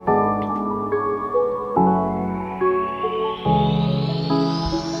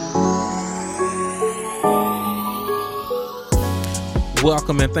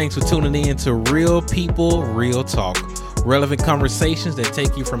Welcome and thanks for tuning in to Real People, Real Talk. Relevant conversations that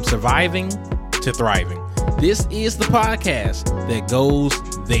take you from surviving to thriving. This is the podcast that goes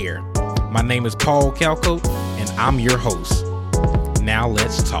there. My name is Paul Calcote and I'm your host. Now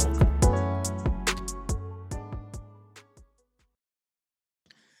let's talk.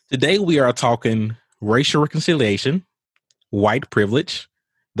 Today we are talking racial reconciliation, white privilege,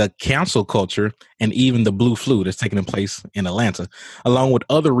 the cancel culture, and even the blue flu that's taking place in Atlanta, along with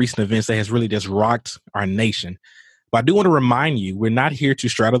other recent events that has really just rocked our nation. But I do want to remind you, we're not here to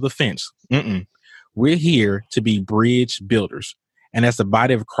straddle the fence. We're here to be bridge builders. And as the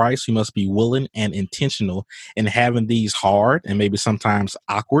body of Christ, we must be willing and intentional in having these hard and maybe sometimes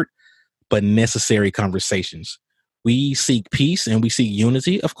awkward, but necessary conversations. We seek peace and we seek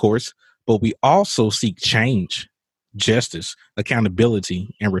unity, of course, but we also seek change, justice,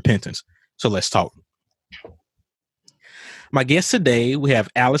 accountability, and repentance. So let's talk. My guest today, we have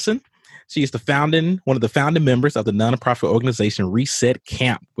Allison. She is one of the founding members of the nonprofit organization Reset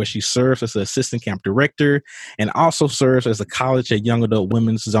Camp, where she serves as the assistant camp director and also serves as a college and young adult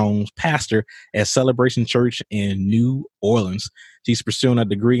women's zones pastor at Celebration Church in New Orleans. She's pursuing a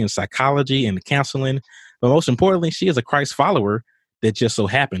degree in psychology and counseling, but most importantly, she is a Christ follower that just so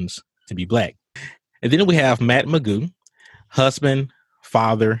happens to be Black. And then we have Matt Magoo, husband,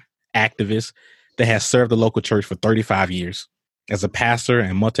 father, activist that has served the local church for 35 years as a pastor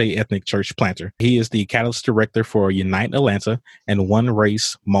and multi-ethnic church planter. He is the catalyst director for Unite Atlanta and One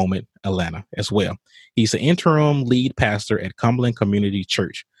Race Moment Atlanta as well. He's the interim lead pastor at Cumberland Community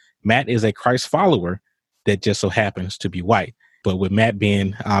Church. Matt is a Christ follower that just so happens to be white. But with Matt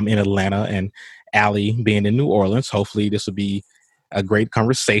being in Atlanta and Allie being in New Orleans, hopefully this will be a great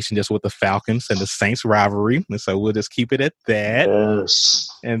conversation just with the Falcons and the Saints rivalry. And so we'll just keep it at that. Yes.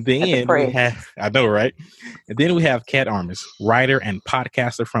 And then we have, I know, right? And then we have Kat Armis, writer and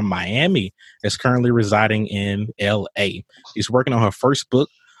podcaster from Miami, that's currently residing in LA. She's working on her first book,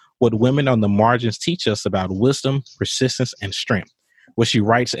 What Women on the Margins Teach Us About Wisdom, Persistence, and Strength, where she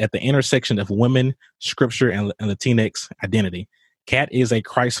writes at the intersection of women, scripture, and Latinx identity. Kat is a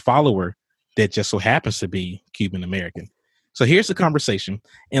Christ follower that just so happens to be Cuban American. So here's the conversation.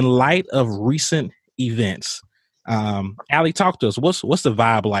 In light of recent events, Allie, talk to us. What's the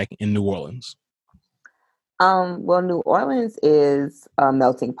vibe like in New Orleans? Well, New Orleans is a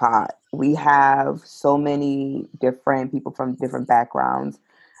melting pot. We have so many different people from different backgrounds.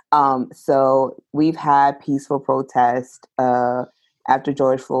 So we've had peaceful protests after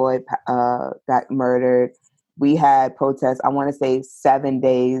George Floyd got murdered. We had protests, I want to say 7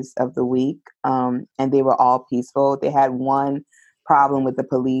 days of the week, and they were all peaceful. They had one problem with the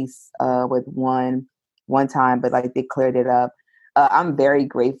police with one time, but like they cleared it up. I'm very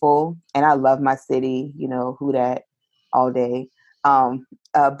grateful, and I love my city, who dat all day.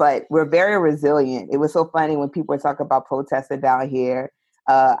 But we're very resilient. It was so funny when people were talking about protesting down here.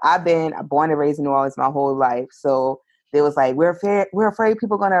 I've been born and raised in New Orleans my whole life. So they was like, we're afraid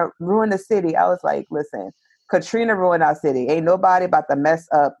people are going to ruin the city. I was like, listen, Katrina ruined our city. Ain't nobody about to mess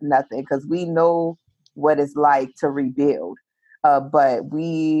up nothing because we know what it's like to rebuild. But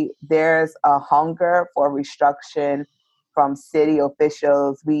there's a hunger for restructuring from city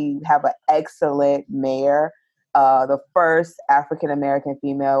officials. We have an excellent mayor, the first African-American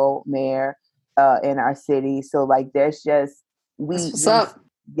female mayor in our city. So like there's just, what's up?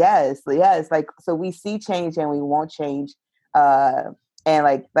 Yes. Like, so we see change and we won't change. And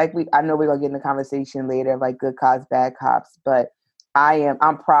I know we're gonna get in the conversation later, like good cops, bad cops, but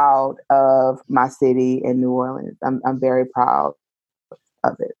I'm proud of my city in New Orleans. I'm very proud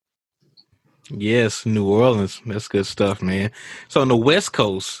of it. Yes, New Orleans. That's good stuff, man. So on the West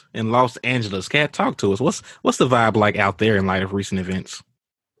Coast in Los Angeles, Kat, talk to us. What's the vibe like out there in light of recent events?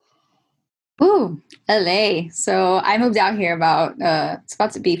 Ooh, LA. So I moved out here about it's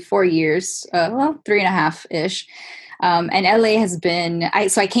about to be 4 years, 3.5-ish. And LA has been,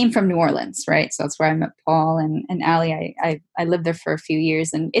 I came from New Orleans, right? So that's where I met Paul and Allie. I lived there for a few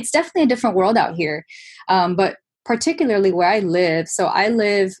years, and it's definitely a different world out here. But particularly where I live. So I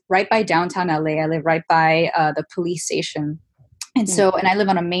live right by downtown LA. I live right by the police station. And and I live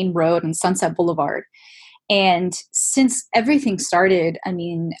on a main road on Sunset Boulevard. And since everything started, I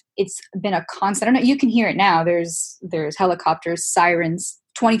mean, it's been a constant. I don't know, you can hear it now. There's helicopters, sirens,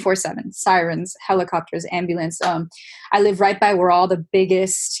 24/7, sirens, helicopters, ambulance. I live right by where all the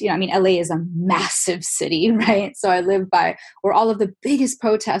biggest, LA is a massive city, right? So I live by where all of the biggest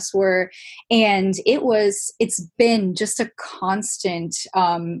protests were. And it's been just a constant,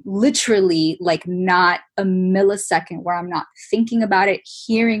 literally like not a millisecond where I'm not thinking about it,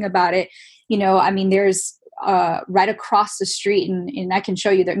 hearing about it. There's right across the street, and I can show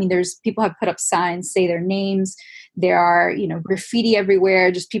you that. I mean, there's people have put up signs, say their names. There are, graffiti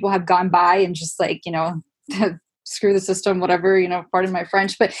everywhere. Just people have gone by and just like, screw the system, whatever, pardon my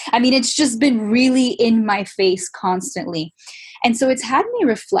French. But I mean, it's just been really in my face constantly. And so it's had me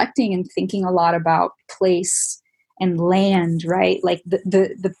reflecting and thinking a lot about place and land, right? Like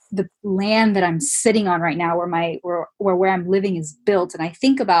the land that I'm sitting on right now, where I'm living is built. And I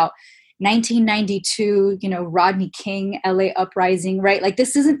think about 1992, Rodney King, LA uprising, right? Like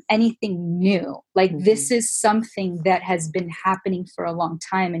this isn't anything new. Like this is something that has been happening for a long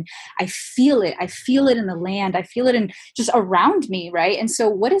time. And I feel it. I feel it in the land. I feel it in just around me, right? And so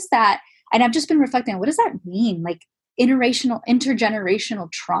what is that? And I've just been reflecting on what does that mean? Like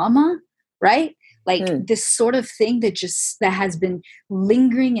intergenerational trauma, right? Like this sort of thing that has been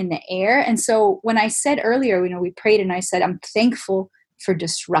lingering in the air. And so when I said earlier, we prayed and I said, I'm thankful for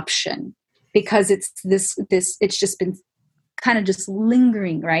disruption, because it's it's just been kind of just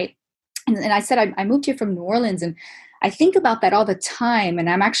lingering, right? And I said I moved here from New Orleans, and I think about that all the time. And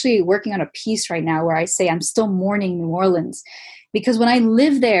I'm actually working on a piece right now where I say I'm still mourning New Orleans, because when I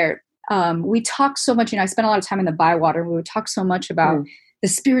lived there, we talk so much. I spent a lot of time in the Bywater. We would talk so much about the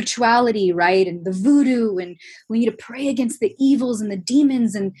spirituality, right, and the voodoo, and we need to pray against the evils and the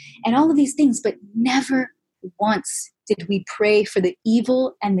demons and all of these things, but never once did we pray for the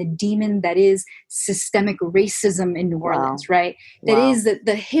evil and the demon that is systemic racism in New Orleans, right? That is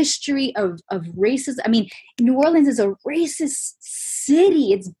the history of racism. I mean, New Orleans is a racist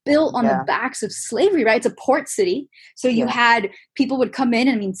city. It's built on the backs of slavery, right? It's a port city. So you had people would come in.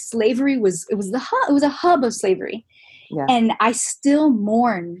 I mean, slavery was a hub of slavery. Yeah. And I still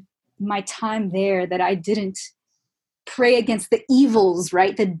mourn my time there that I didn't pray against the evils,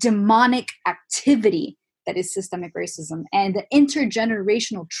 right? The demonic activity that is systemic racism and the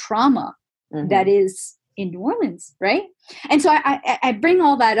intergenerational trauma that is in New Orleans, right? And so I bring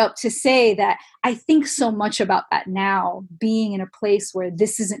all that up to say that I think so much about that now, being in a place where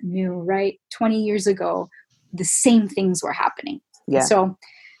this isn't new, right? 20 years ago, the same things were happening. Yeah. And so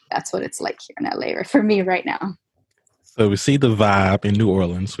that's what it's like here in LA for me right now. So we see the vibe in New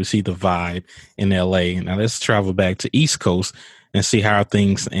Orleans. We see the vibe in LA. Now let's travel back to East Coast and see how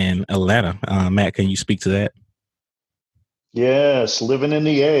things in Atlanta. Matt, can you speak to that? Yes, living in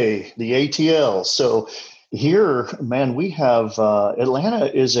the ATL. So here, man, we have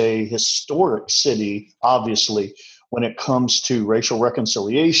Atlanta is a historic city, obviously, when it comes to racial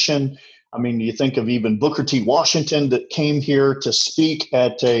reconciliation. I mean, you think of even Booker T. Washington that came here to speak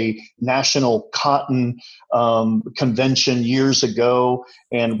at a national cotton convention years ago,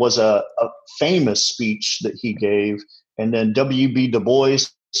 and was a famous speech that he gave. And then W.B. Du Bois,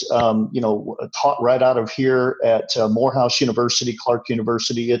 taught right out of here at Morehouse University, Clark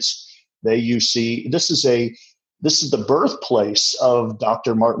University. It's the AUC. This is the birthplace of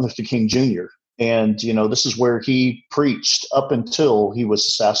Dr. Martin Luther King Jr. And, this is where he preached up until he was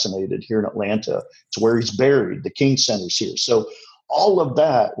assassinated here in Atlanta. It's where he's buried. The King Center's here. So all of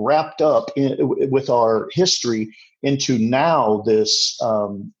that wrapped up with our history into now this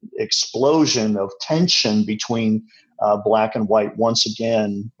explosion of tension between Black and white. Once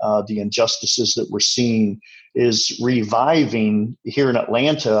again, the injustices that we're seeing is reviving here in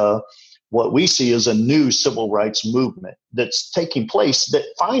Atlanta what we see as a new civil rights movement that's taking place that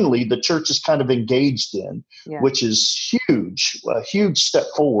finally the church is kind of engaged in, which is a huge step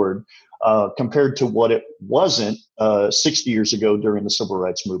forward compared to what it wasn't 60 years ago during the civil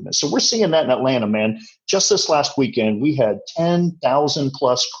rights movement. So we're seeing that in Atlanta, man. Just this last weekend, we had 10,000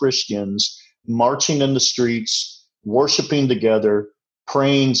 plus Christians marching in the streets, worshiping together,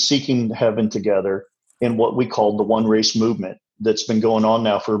 praying, seeking heaven together in what we call the One Race movement that's been going on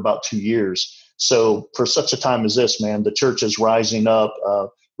now for about 2 years. So for such a time as this, man, the church is rising up.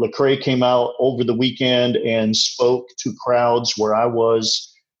 Lecrae came out over the weekend and spoke to crowds where I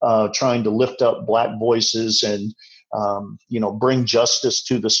was trying to lift up Black voices and, bring justice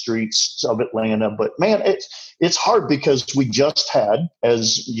to the streets of Atlanta. But man, it's hard because we just had,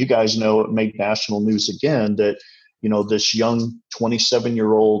 as you guys know, it made national news again that, this young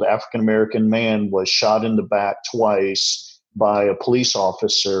 27-year-old African-American man was shot in the back twice by a police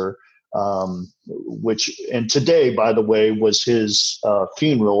officer, and today, by the way, was his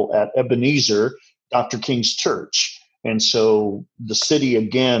funeral at Ebenezer, Dr. King's church. And so the city,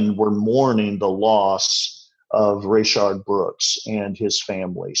 again, we're mourning the loss of Rayshard Brooks and his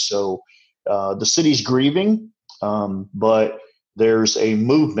family. So the city's grieving, but there's a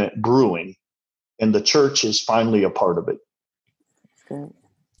movement brewing, and the church is finally a part of it. Good.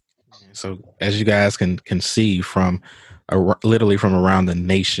 So as you guys can see from literally from around the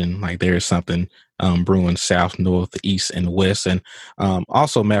nation, like there is something brewing south, north, east, and west. And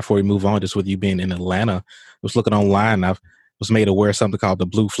also, Matt, before we move on, just with you being in Atlanta, I was looking online. I was made aware of something called the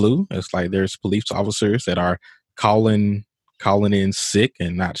Blue Flu. It's like there's police officers that are calling in sick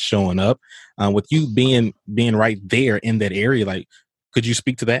and not showing up. With you being right there in that area, like, could you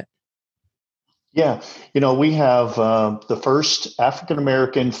speak to that? Yeah, we have the first African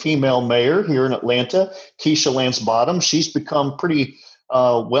American female mayor here in Atlanta, Keisha Lance Bottom. She's become pretty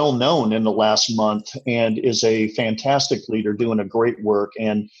well known in the last month and is a fantastic leader doing a great work.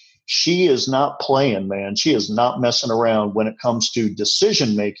 And she is not playing, man. She is not messing around when it comes to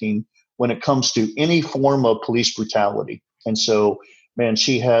decision making, when it comes to any form of police brutality. And so, man,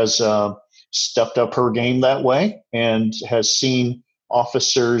 she has stepped up her game that way and has seen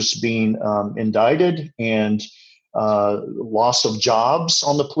officers being indicted and loss of jobs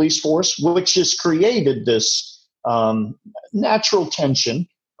on the police force, which has created this natural tension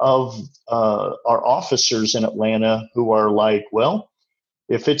of our officers in Atlanta who are like, well,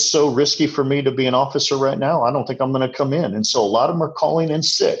 if it's so risky for me to be an officer right now, I don't think I'm going to come in. And so a lot of them are calling in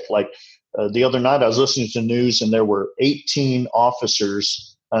sick. Like the other night I was listening to the news and there were 18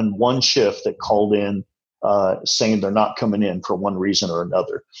 officers on one shift that called in saying they're not coming in for one reason or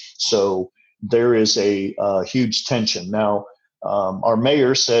another. So there is a huge tension. Now, our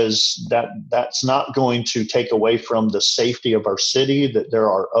mayor says that that's not going to take away from the safety of our city, that there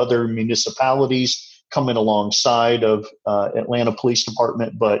are other municipalities coming alongside of Atlanta Police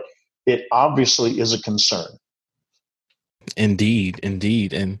Department, but it obviously is a concern. Indeed.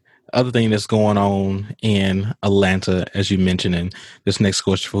 And other thing that's going on in Atlanta, as you mentioned, and this next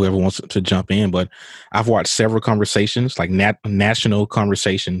question for whoever wants to jump in, but I've watched several conversations, like national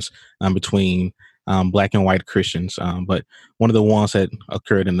conversations between Black and white Christians. But one of the ones that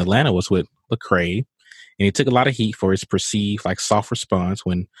occurred in Atlanta was with Lecrae, and he took a lot of heat for his perceived like soft response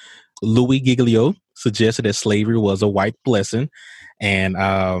when Louis Giglio suggested that slavery was a white blessing. And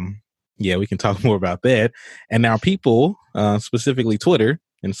yeah, we can talk more about that. And now people, specifically Twitter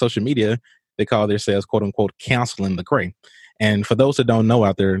and social media, they call themselves, quote unquote, canceling Lecrae. And for those that don't know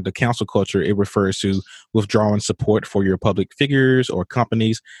out there, the cancel culture, it refers to withdrawing support for your public figures or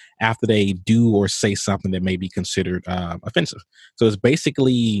companies after they do or say something that may be considered offensive. So it's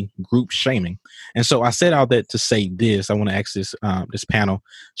basically group shaming. And so I said all that to say this. I want to ask this panel,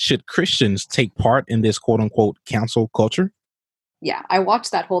 should Christians take part in this, quote unquote, cancel culture? Yeah, I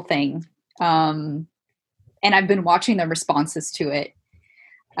watched that whole thing. And I've been watching the responses to it.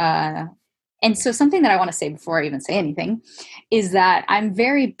 And so something that I want to say before I even say anything is that I'm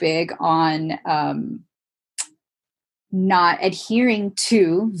very big on not adhering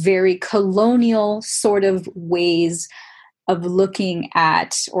to very colonial sort of ways of looking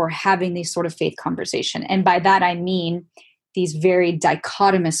at or having these sort of faith conversation. And by that, I mean these very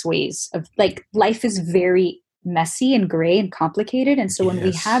dichotomous ways of like life is very messy and gray and complicated. And so when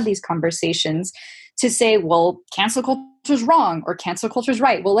we have these conversations to say, well, cancel culture is wrong or cancel culture is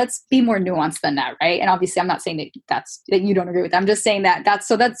right. Well, let's be more nuanced than that, right? And obviously I'm not saying that you don't agree with that. I'm just saying that's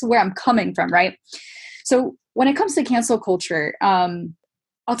where I'm coming from, right? So when it comes to cancel culture,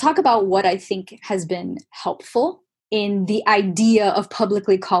 I'll talk about what I think has been helpful in the idea of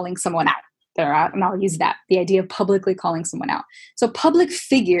publicly calling someone out. And I'll use that, the idea of publicly calling someone out. So public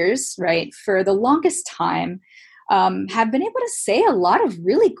figures, right, for the longest time have been able to say a lot of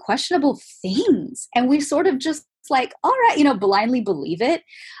really questionable things. And we sort of just like, all right, blindly believe it.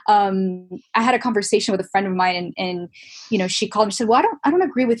 I had a conversation with a friend of mine and she called me and said, well, I don't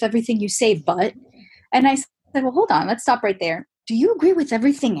agree with everything you say, but, and I said, well, hold on, let's stop right there. Do you agree with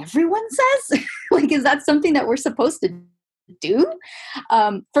everything everyone says? Like, is that something that we're supposed to do?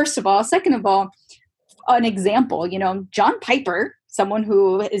 First of all. Second of all, an example, John Piper, someone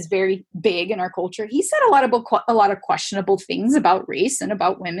who is very big in our culture, he said a lot of questionable things about race and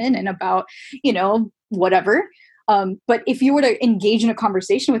about women and about, whatever. But if you were to engage in a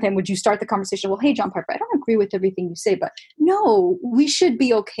conversation with him, would you start the conversation? Well, hey, John Piper, I don't agree with everything you say, but no, we should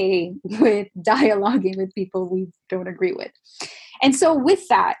be okay with dialoguing with people we don't agree with. And so with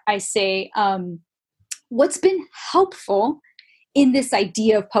that, I say, what's been helpful in this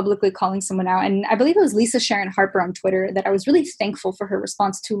idea of publicly calling someone out, and I believe it was Lisa Sharon Harper on Twitter that I was really thankful for her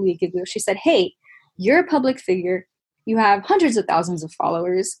response to Louis Giglio. She said, hey, you're a public figure. You have hundreds of thousands of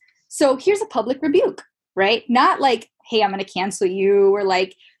followers. So here's a public rebuke, right? Not like, hey, I'm going to cancel you or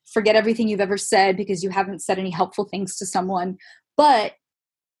like forget everything you've ever said because you haven't said any helpful things to someone. But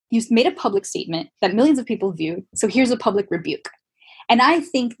you made a public statement that millions of people viewed. So here's a public rebuke. And I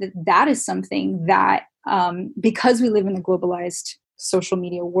think that is something that because we live in a globalized social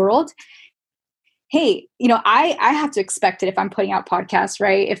media world, hey, I have to expect it if I'm putting out podcasts,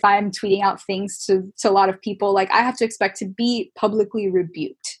 right? If I'm tweeting out things to a lot of people, like I have to expect to be publicly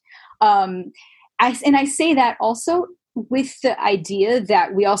rebuked. I say that also with the idea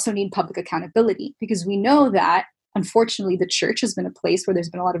that we also need public accountability, because we know that unfortunately the church has been a place where there's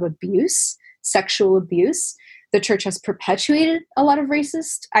been a lot of abuse, sexual abuse. The church has perpetuated a lot of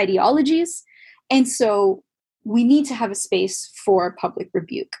racist ideologies. And so we need to have a space for public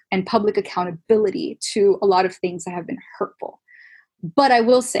rebuke and public accountability to a lot of things that have been hurtful. But I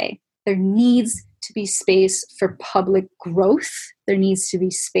will say there needs to be space for public growth. There needs to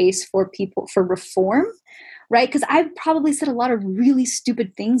be space for people, for reform, right? Because I've probably said a lot of really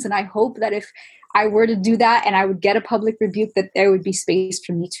stupid things. And I hope that if I were to do that and I would get a public rebuke, that there would be space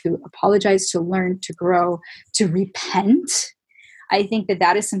for me to apologize, to learn, to grow, to repent. I think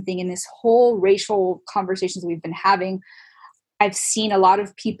that is something in this whole racial conversations we've been having. I've seen a lot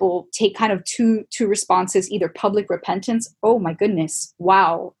of people take kind of two responses, either public repentance. Oh my goodness.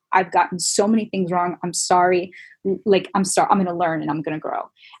 Wow. I've gotten so many things wrong. I'm sorry. I'm going to learn and I'm going to grow.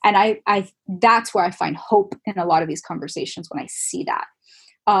 And I that's where I find hope in a lot of these conversations when I see that.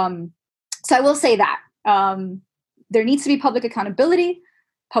 So I will say that there needs to be public accountability,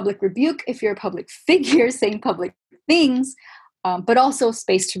 public rebuke if you're a public figure saying public things, but also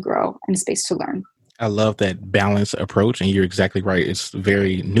space to grow and space to learn. I love that balanced approach, and you're exactly right. It's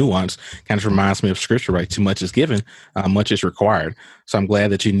very nuanced. Kind of reminds me of scripture, right? Too much is given, much is required. So I'm glad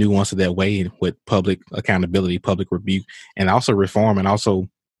that you nuanced it that way with public accountability, public rebuke, and also reform, and also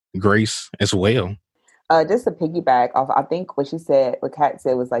grace as well. Just to piggyback off, I think what Kat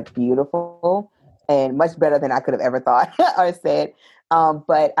said was like beautiful and much better than I could have ever thought or said.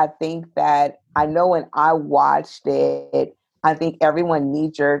 But I think that I know when I watched it, I think everyone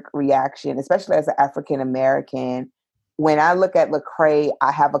knee-jerk reaction, especially as an African American, when I look at Lecrae,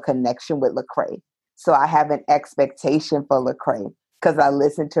 I have a connection with Lecrae. So I have an expectation for Lecrae because I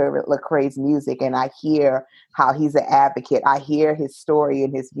listen to Lecrae's music and I hear how he's an advocate. I hear his story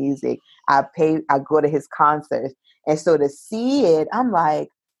in his music. I go to his concerts. And so to see it, I'm like,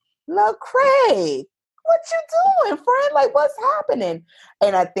 Lecrae, what you doing, friend? Like, what's happening?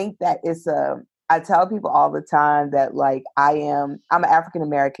 And I think that I tell people all the time that like I'm an African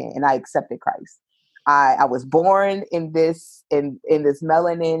American and I accepted Christ. I was born in this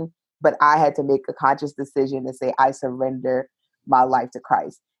melanin, but I had to make a conscious decision to say I surrender my life to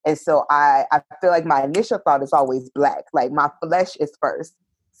Christ. And so I feel like my initial thought is always black. Like my flesh is first.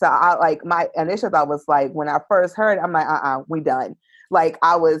 So my initial thought was like when I first heard, I'm like, we done. Like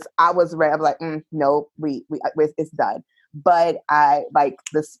I was ready. I'm like, no, it's done. But I like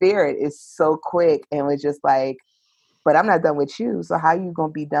the spirit is so quick and was just like, but I'm not done with you. So how you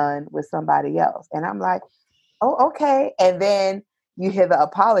gonna be done with somebody else? And I'm like, oh, okay. And then you hear the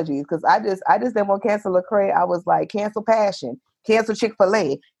apologies because I just didn't want to cancel Lecrae. I was like, cancel Passion, cancel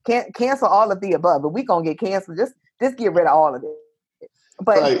Chick-fil-A, cancel all of the above. But we gonna get canceled. Just get rid of all of it.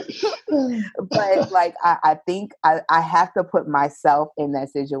 But right. But like I think I have to put myself in that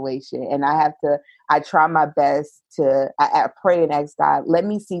situation, and I try my best to I pray and ask God, let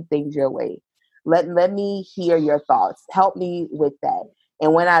me see things your way. Let me hear your thoughts. Help me with that.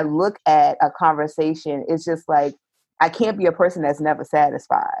 And when I look at a conversation, it's just like I can't be a person that's never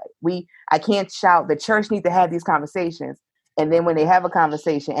satisfied. I can't shout. The church needs to have these conversations, and then when they have a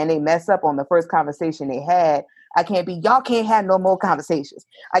conversation and they mess up on the first conversation they had, I can't be, y'all can't have no more conversations.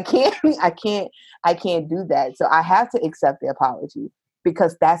 I can't do that. So I have to accept the apology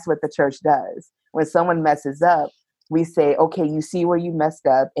because that's what the church does. When someone messes up, we say, okay, you see where you messed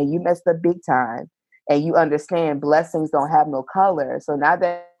up and you messed up big time and you understand blessings don't have no color. So now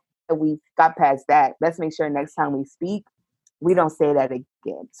that we got past that, let's make sure next time we speak, we don't say that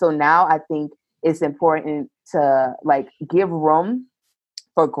again. So now I think it's important to like give room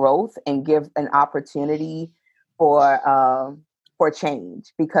for growth and give an opportunity for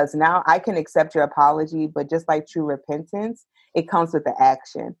change, because now I can accept your apology, but just like true repentance, it comes with the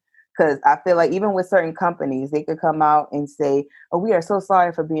action. Because I feel like even with certain companies, they could come out and say, oh, we are so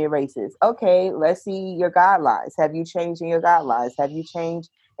sorry for being racist. Okay, let's see your guidelines. Have you changed in your guidelines? Have you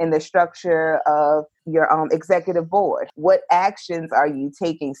changed in the structure of your executive board? What actions are you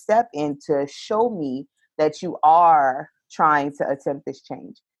taking step in to show me that you are trying to attempt this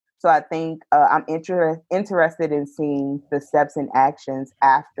change? So I think I'm interested in seeing the steps and actions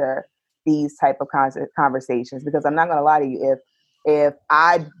after these type of conversations, because I'm not going to lie to you, if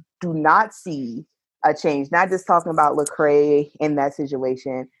I do not see a change, not just talking about Lecrae in that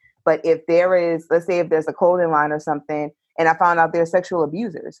situation, but if there is, let's say if there's a clothing line or something, and I found out they're sexual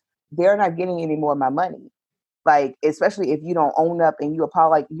abusers, they're not getting any more of my money. Like, especially if you don't own up and you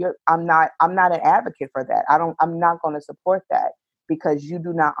apologize, I'm not an advocate for that. I'm not going to support that, because you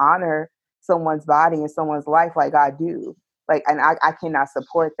do not honor someone's body and someone's life like I do. Like, and I cannot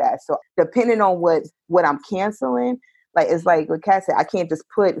support that. So depending on what I'm canceling, like, it's like what Kat said, I can't just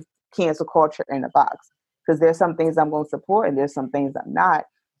put cancel culture in a box, because there's some things I'm going to support and there's some things I'm not,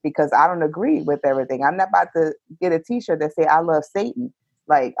 because I don't agree with everything. I'm not about to get a t-shirt that say I love Satan.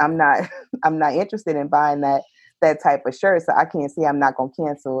 Like, I'm not interested in buying that type of shirt. So I can't say I'm not going to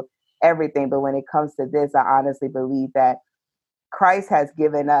cancel everything. But when it comes to this, I honestly believe that Christ has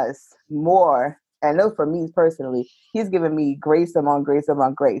given us more. And I know for me personally, he's given me grace among grace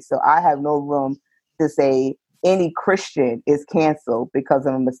among grace. So I have no room to say any Christian is canceled because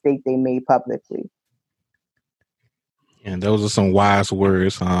of a mistake they made publicly. And those are some wise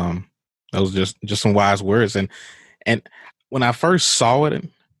words. Those are just some wise words. And when I first saw it,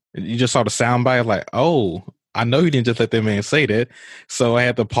 you just saw the soundbite, like, oh, I know you didn't just let that man say that. So I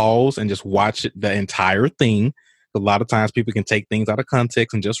had to pause and just watch the entire thing. A lot of times people can take things out of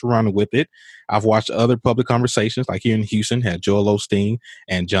context and just run with it. I've watched other public conversations, like here in Houston, had Joel Osteen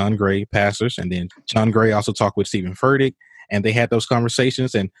and John Gray, pastors. And then John Gray also talked with Stephen Furtick, and they had those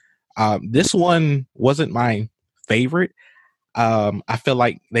conversations. And this one wasn't my favorite. I feel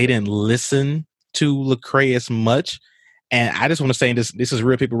like they didn't listen to Lecrae as much. And I just want to say this is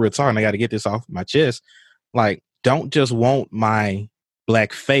real people, real talk, and I got to get this off my chest. Like, don't just want my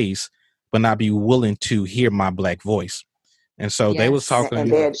black face, but not be willing to hear my black voice. And so they was talking. And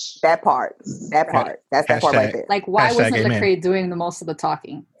then that part. That's that part right there. Like, why wasn't Lecrae doing the most of the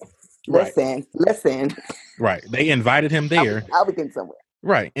talking? Listen. Right. They invited him there. I'll be getting somewhere.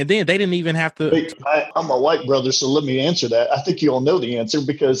 Right. And then they didn't even have to. Wait, I'm a white brother, so let me answer that. I think you all know the answer,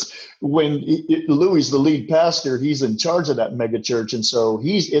 because when Louis is the lead pastor, he's in charge of that mega church. And so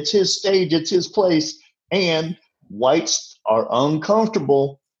it's his stage, it's his place. And whites are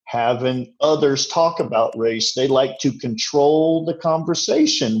uncomfortable having others talk about race. They like to control the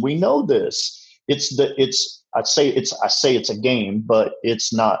conversation. We know this. I say it's a game, but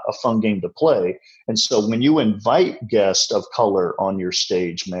it's not a fun game to play. And so when you invite guests of color on your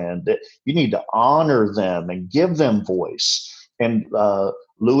stage, man, that you need to honor them and give them voice. And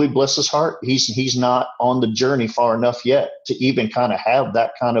Louis, bless his heart, he's not on the journey far enough yet to even kind of have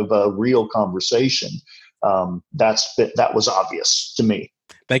that kind of a real conversation. That was obvious to me.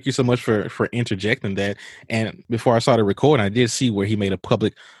 Thank you so much for interjecting that. And before I started recording, I did see where he made a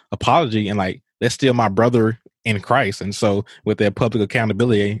public apology, and like, that's still my brother in Christ. And so with that public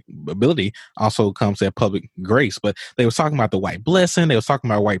accountability also comes that public grace. But they was talking about the white blessing. They was talking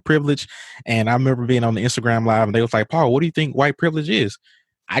about white privilege. And I remember being on the Instagram live, and they was like, Paul, what do you think white privilege is?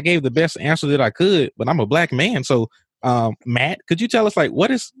 I gave the best answer that I could, but I'm a black man. So Matt, could you tell us, like,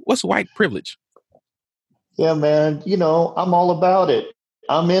 what's white privilege? Yeah, man. I'm all about it.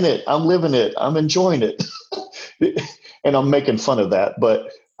 I'm in it. I'm living it. I'm enjoying it. And I'm making fun of that.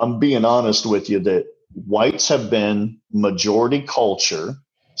 But I'm being honest with you that whites have been majority culture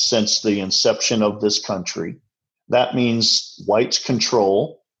since the inception of this country. That means whites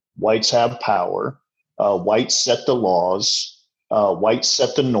control, whites have power, whites set the laws, whites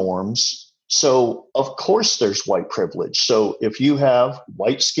set the norms. So, of course, there's white privilege. So if you have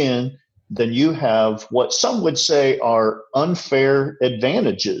white skin, then you have what some would say are unfair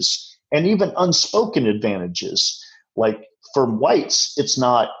advantages and even unspoken advantages. Like, for whites, it's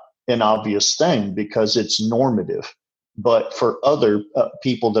not an obvious thing because it's normative. But for other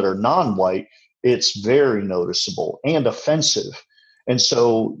people that are non-white, it's very noticeable and offensive. And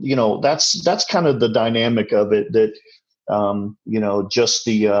so, that's kind of the dynamic of it, that, just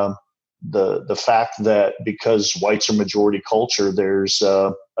the fact that because whites are majority culture, there's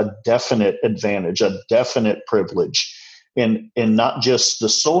a definite advantage, a definite privilege in not just the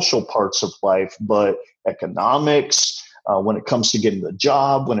social parts of life, but economics, when it comes to getting the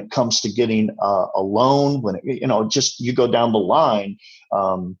job, when it comes to getting a loan, when you go down the line,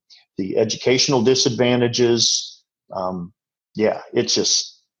 the educational disadvantages. It's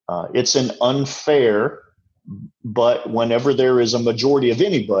just it's an unfair. But whenever there is a majority of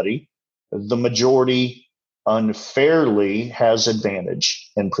anybody, the majority unfairly has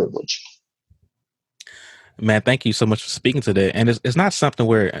advantage and privilege. Man, thank you so much for speaking to that. And it's not something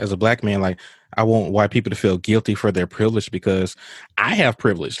where, as a black man, like, I want white people to feel guilty for their privilege, because I have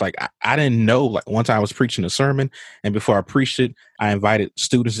privilege. Like, I didn't know, like, one time I was preaching a sermon, and before I preached it, I invited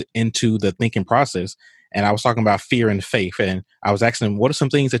students into the thinking process. And I was talking about fear and faith. And I was asking them, what are some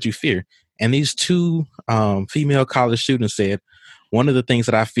things that you fear? And these two female college students said, one of the things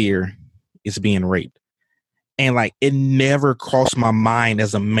that I fear is being raped. And like, it never crossed my mind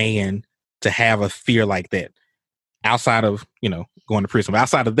as a man to have a fear like that. outside of, going to prison. But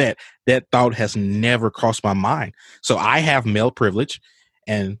outside of that, that thought has never crossed my mind. So I have male privilege,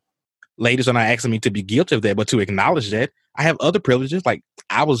 and ladies are not asking me to be guilty of that, but to acknowledge that I have other privileges. Like,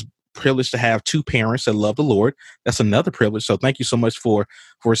 I was privileged to have two parents that love the Lord. That's another privilege. So thank you so much for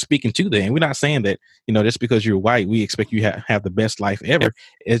speaking to that. And we're not saying that, just because you're white, we expect you to have the best life ever.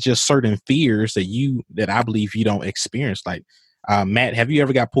 It's just certain fears that I believe you don't experience. Like, Matt, have you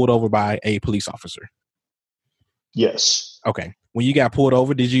ever got pulled over by a police officer? Yes. Okay. When you got pulled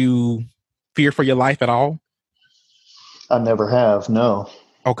over, did you fear for your life at all? I never have. No.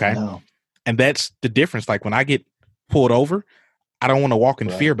 Okay. No. And that's the difference. Like, when I get pulled over, I don't want to walk in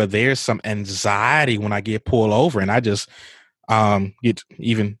Right. fear, but there's some anxiety when I get pulled over, and I just get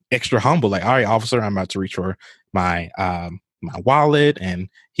even extra humble. Like, all right, officer, I'm about to reach for my wallet, and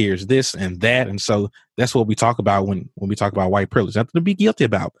here's this and that. And so that's what we talk about when we talk about white privilege. Nothing to be guilty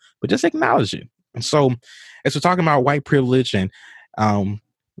about, but just acknowledge it. And so as we're talking about white privilege and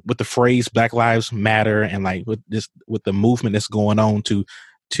with the phrase Black Lives Matter, and like with the movement that's going on to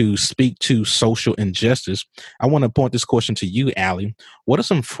speak to social injustice, I want to point this question to you, Allie. What are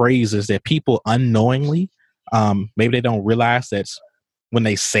some phrases that people unknowingly, maybe they don't realize that's when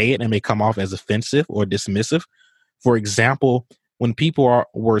they say it and may come off as offensive or dismissive? For example, when people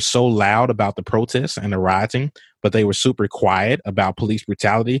were so loud about the protests and the rioting, but they were super quiet about police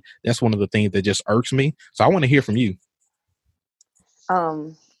brutality, that's one of the things that just irks me. So I want to hear from you.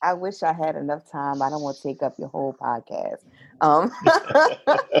 I wish I had enough time. I don't want to take up your whole podcast.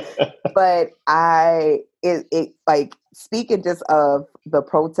 But it like, speaking just of the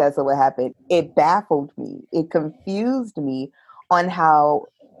protests or what happened, it baffled me. It confused me on how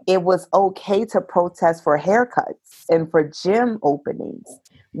it was okay to protest for haircuts and for gym openings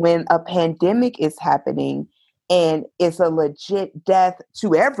when a pandemic is happening and it's a legit death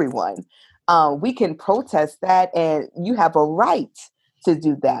to everyone. We can protest that, and you have a right to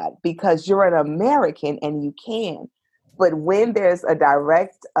do that because you're an American and you can. But when there's a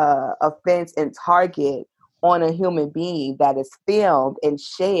direct offense and target on a human being that is filmed and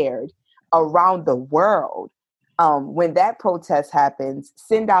shared around the world, when that protest happens,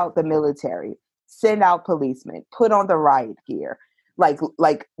 send out the military, send out policemen, put on the riot gear. Like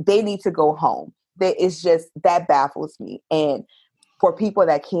they need to go home. It's just, that baffles me. And for people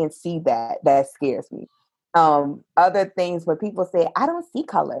that can't see that, that scares me. Other things, when people say, I don't see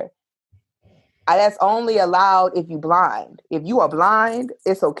color. That's only allowed if you're blind. If you are blind,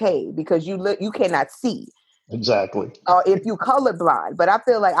 it's okay because you cannot see. Exactly. If you colorblind, but I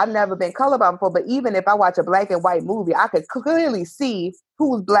feel like I've never been colorblind before. But even if I watch a black and white movie, I could clearly see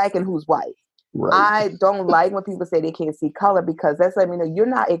who's black and who's white. Right. I don't like when people say they can't see color because that's letting me know you're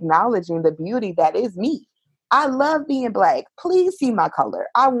not acknowledging the beauty that is me. I love being black. Please see my color.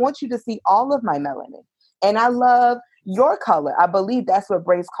 I want you to see all of my melanin. And I love your color. I believe that's what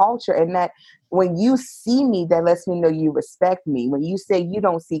brings culture. And that when you see me, that lets me know you respect me. When you say you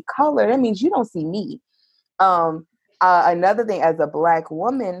don't see color, that means you don't see me. Another thing, as a Black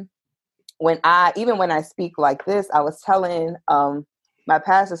woman, when I speak like this, I was telling my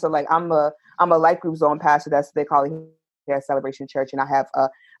pastor, so like I'm a life group zone pastor. That's what they call it here at Celebration Church. And I have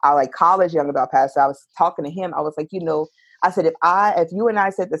our like college young adult pastor. I was talking to him. I was like, I said, if you and I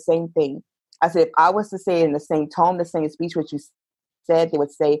said the same thing, I said, if I was to say it in the same tone, the same speech, what you said, they would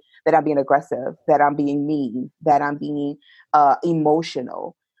say that I'm being aggressive, that I'm being mean, that I'm being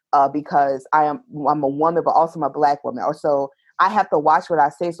emotional, because I'm a woman, but also I'm a Black woman. Or so I have to watch what I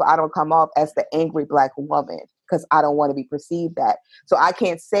say so I don't come off as the angry Black woman because I don't want to be perceived that. So I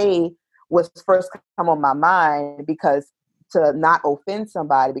can't say what's first come on my mind because to not offend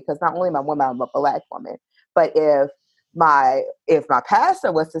somebody, because not only am I a woman, I'm a Black woman. But if my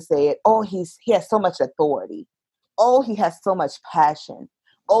pastor was to say it, oh, he has so much authority. Oh, he has so much passion.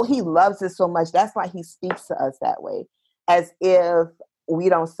 Oh, he loves it so much. That's why he speaks to us that way, as if we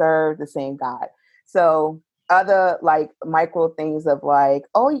don't serve the same God. So other like micro things of like,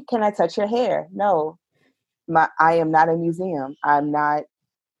 oh, can I touch your hair? No, I am not a museum. I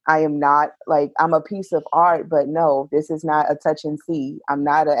am not like, I'm a piece of art, but no, this is not a touch and see. I'm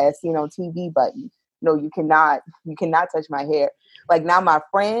not as seen on TV button. No, you cannot touch my hair. Like now my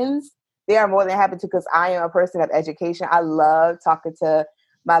friends, they are more than happy to, because I am a person of education. I love talking to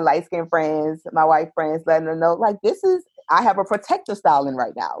my light-skinned friends, my white friends, letting them know, like, I have a protective styling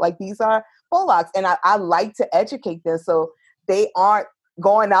right now. Like these are full locks. And I like to educate them so they aren't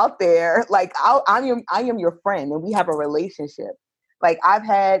going out there. Like I am your friend and we have a relationship. Like I've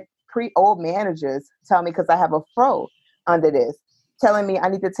had old managers tell me, because I have a fro under this, telling me I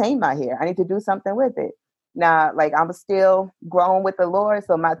need to tame my hair. I need to do something with it. Now, like I'm still growing with the Lord,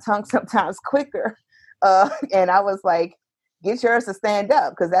 so my tongue sometimes quicker. And I was like, get yours to stand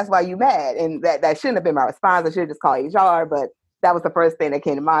up because that's why you mad. And that shouldn't have been my response. I should have just called HR, but that was the first thing that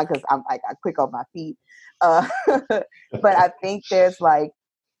came to mind because I'm like, I quick off my feet. But I think there's like,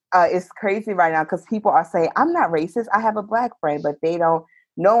 it's crazy right now because people are saying, I'm not racist. I have a black friend, but they don't,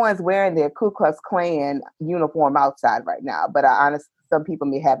 no one's wearing their Ku Klux Klan uniform outside right now. But some people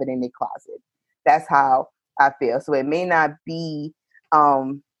may have it in their closet. That's how I feel. So it may not be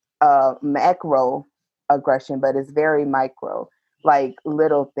macro aggression, but it's very micro, like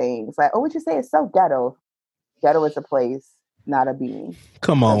little things. Like, oh, what you say? It's so ghetto. Ghetto is a place, not a being.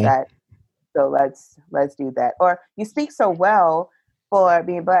 Come on. So let's do that. Or you speak so well for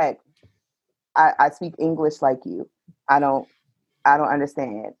being black. I speak English like you. I don't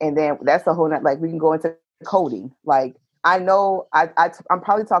understand. And then that's a whole nother, like we can go into coding. Like I know I'm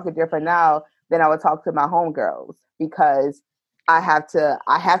probably talking different now than I would talk to my homegirls because I have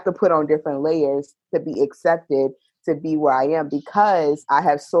to put on different layers to be accepted, to be where I am because I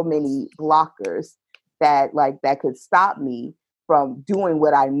have so many blockers that could stop me from doing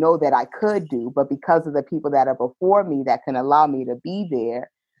what I know that I could do. But because of the people that are before me that can allow me to be there,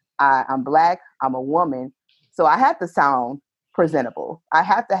 I'm black, I'm a woman. So I have to sound presentable. I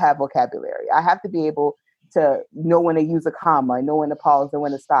have to have vocabulary. I have to be able to know when to use a comma, know when to pause, know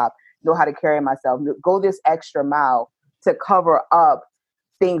when to stop, know how to carry myself, go this extra mile to cover up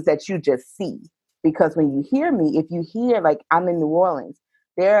things that you just see. Because when you hear me, if you hear, like I'm in New Orleans,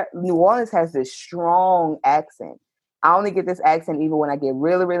 New Orleans has this strong accent. I only get this accent even when I get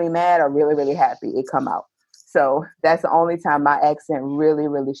really, really mad or really, really happy. It come out. So that's the only time my accent really,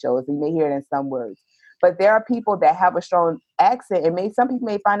 really shows. You may hear it in some words. But there are people that have a strong accent, and some people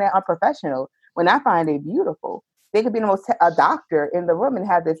may find that unprofessional. When I find it beautiful, they could be a doctor in the room and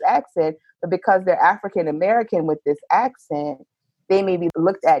have this accent, but because they're African American with this accent, they may be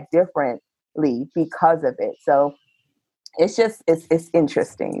looked at differently because of it. So it's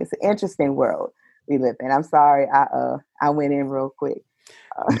interesting. It's an interesting world we live in. I'm sorry, I went in real quick.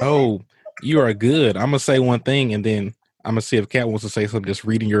 No, you are good. I'm gonna say one thing, and then I'm gonna see if Kat wants to say something. Just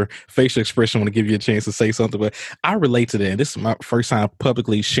reading your facial expression, I want to give you a chance to say something. But I relate to that. This is my first time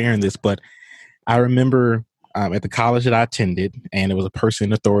publicly sharing this, but I remember at the college that I attended, and there was a person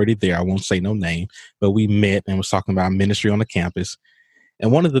in authority there. I won't say no name, but we met and was talking about ministry on the campus.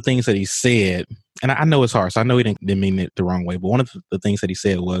 And one of the things that he said, and I know it's hard, so I know he didn't mean it the wrong way, but one of the things that he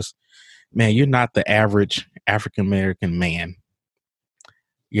said was, man, you're not the average African-American man.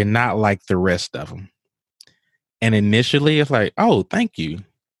 You're not like the rest of them. And initially it's like, oh, thank you.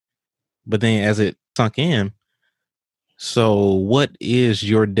 But then as it sunk in, so what is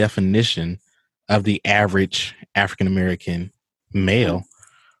your definition of the average African-American male?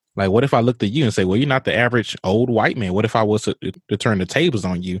 Like, what if I looked at you and say, well, you're not the average old white man? What if I was to turn the tables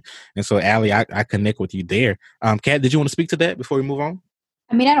on you? And so, Allie, I connect with you there. Kat, did you want to speak to that before we move on?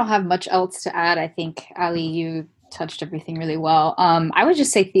 I mean, I don't have much else to add. I think, Allie, you touched everything really well. I would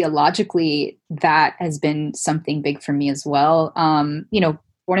just say theologically, that has been something big for me as well.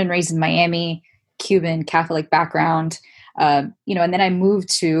 Born and raised in Miami, Cuban Catholic background, and then I moved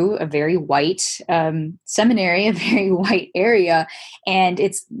to a very white seminary, a very white area. And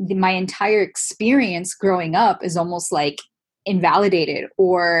it's my entire experience growing up is almost like invalidated,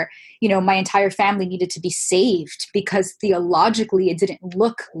 or, my entire family needed to be saved because theologically it didn't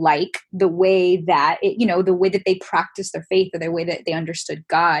look like the way that the way that they practiced their faith or the way that they understood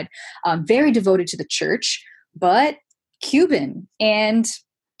God. Very devoted to the church, but Cuban and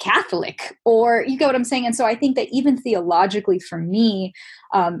Catholic, or you get what I'm saying? And so I think that even theologically for me,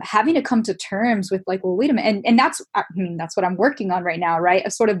 having to come to terms with like, well, wait a minute. And that's what I'm working on right now, right? A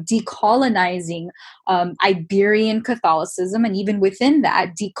sort of decolonizing Iberian Catholicism. And even within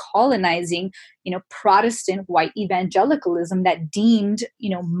that, decolonizing, Protestant white evangelicalism that deemed,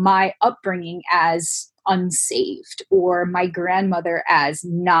 my upbringing as unsaved or my grandmother as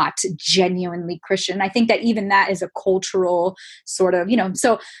not genuinely Christian. I think that even that is a cultural sort of,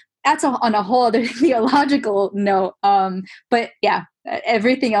 so that's on a whole other theological note. But yeah,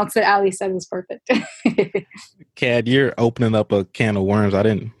 everything else that Allie said was perfect. Kat, you're opening up a can of worms. I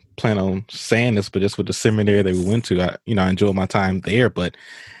didn't plan on saying this, but just with the seminary that we went to, I enjoyed my time there, but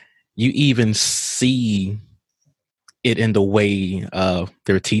you even see it in the way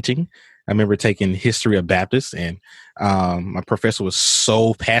they're teaching. I remember taking history of Baptists, and my professor was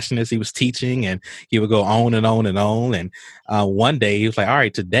so passionate as he was teaching, and he would go on and on and on. And one day he was like, all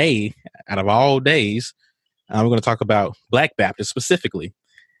right, today, out of all days, we're going to talk about Black Baptists specifically.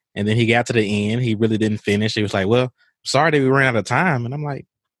 And then he got to the end. He really didn't finish. He was like, well, sorry that we ran out of time. And I'm like,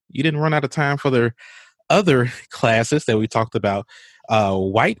 you didn't run out of time for the other classes that we talked about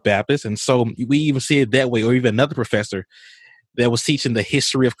white Baptist. And so we even see it that way, or even another professor that was teaching the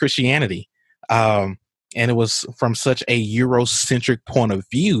history of Christianity. And it was from such a Eurocentric point of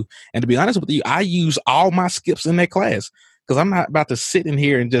view. And to be honest with you, I use all my skips in that class, because I'm not about to sit in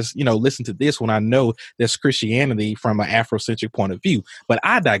here and just, listen to this when I know there's Christianity from an Afrocentric point of view. But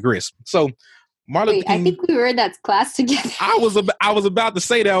I digress. So Martin Luther King, I think we were in that class together. I was about to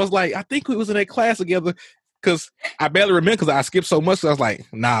say that. I was like, I think we was in that class together, because I barely remember, because I skipped so much. So I was like,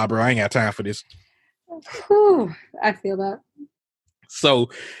 nah, bro, I ain't got time for this. Whew, I feel that. So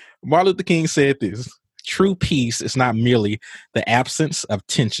Martin Luther King said this: true peace is not merely the absence of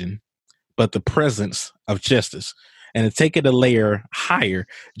tension, but the presence of justice. And to take it a layer higher,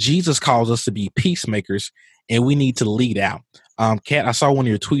 Jesus calls us to be peacemakers, and we need to lead out. Kat, I saw one of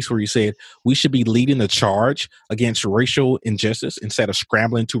your tweets where you said we should be leading the charge against racial injustice instead of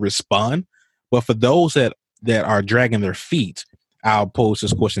scrambling to respond. But for those that are dragging their feet, I'll pose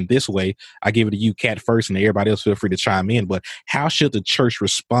this question this way. I give it to you, Kat, first, and everybody else feel free to chime in. But how should the church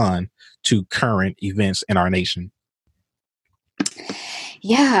respond to current events in our nation?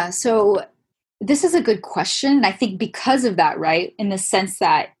 Yeah, so this is a good question. And I think because of that, right, in the sense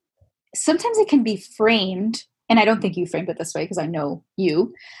that sometimes it can be framed, and I don't think you framed it this way because I know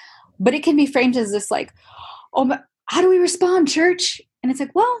you, but it can be framed as this like, oh, how do we respond, church? And it's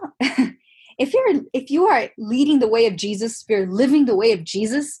like, well, if you are leading the way of Jesus, if you're living the way of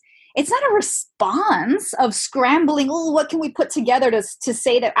Jesus, it's not a response of scrambling, oh, what can we put together to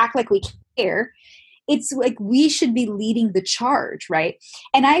say that, act like we care. It's like we should be leading the charge, right?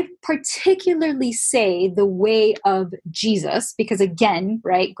 And I particularly say the way of Jesus, because again,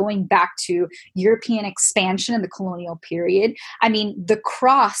 right, going back to European expansion in the colonial period, I mean, the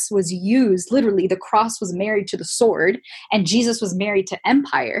cross was used, literally, the cross was married to the sword, and Jesus was married to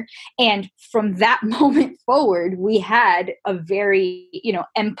empire. And from that moment forward, we had a very,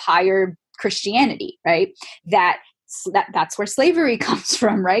 empire Christianity, right? That's where slavery comes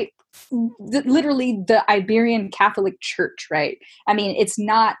from, right? Literally the Iberian Catholic Church, right? I mean, it's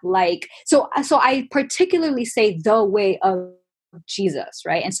not like, so I particularly say the way of Jesus,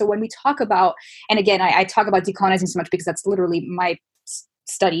 right? And so when we talk about, and again, I talk about decolonizing so much because that's literally my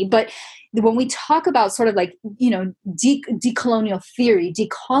study, but when we talk about sort of like, decolonial theory,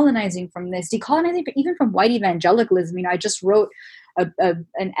 decolonizing from this, decolonizing even from white evangelicalism, I just wrote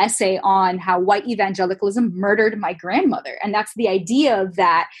an essay on how white evangelicalism murdered my grandmother. And that's the idea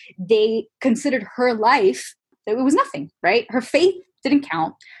that they considered her life, that it was nothing, right? Her faith didn't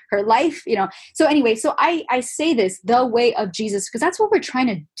count, her life, So anyway, so I say this, the way of Jesus, because that's what we're trying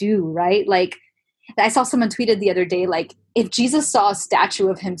to do, right? Like, I saw someone tweeted the other day, like, if Jesus saw a statue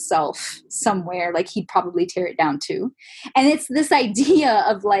of himself somewhere, like, he'd probably tear it down too. And it's this idea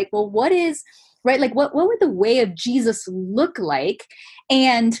of like, well, what is, right? Like, what would the way of Jesus look like?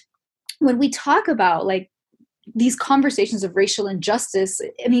 And when we talk about like these conversations of racial injustice,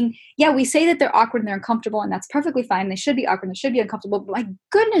 I mean, yeah, we say that they're awkward and they're uncomfortable, and that's perfectly fine. They should be awkward and they should be uncomfortable. But my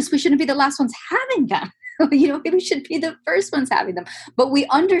goodness, we shouldn't be the last ones having them. Maybe we should be the first ones having them. But we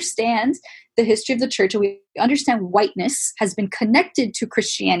understand the history of the church, and we understand whiteness has been connected to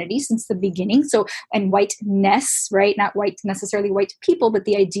Christianity since the beginning. So, and whiteness, right? Not necessarily white people, but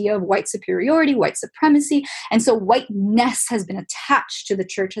the idea of white superiority, white supremacy. And so whiteness has been attached to the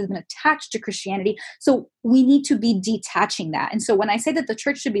church, has been attached to Christianity. So we need to be detaching that. And so when I say that the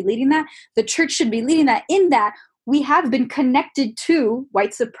church should be leading that, the church should be leading that in that we have been connected to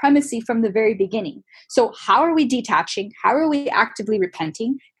white supremacy from the very beginning. So how are we detaching? How are we actively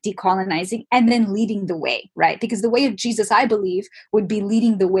repenting, decolonizing, and then leading the way, right? Because the way of Jesus, I believe, would be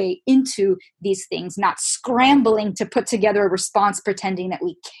leading the way into these things, not scrambling to put together a response pretending that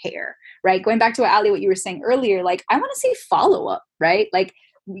we care, right? Going back to what Ali, what you were saying earlier, like, I want to see follow-up, right? Like,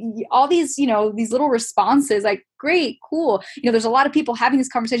 all these, these little responses, like, great, cool. There's a lot of people having this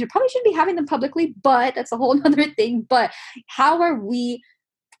conversation. Probably shouldn't be having them publicly, but that's a whole other thing. But how are we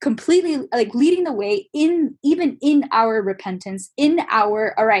completely like leading the way even in our repentance, in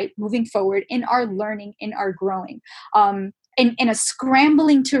our, all right, moving forward, in our learning, in our growing, and a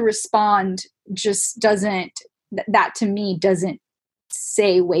scrambling to respond just doesn't, that to me doesn't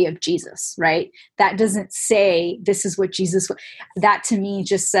say way of Jesus, right? That doesn't say this is what Jesus, that to me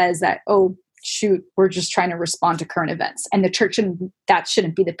just says that, oh shoot, we're just trying to respond to current events. And the church, that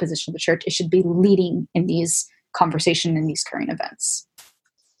shouldn't be the position of the church. It should be leading in these conversations in these current events.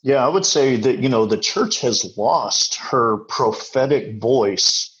 Yeah, I would say that, the church has lost her prophetic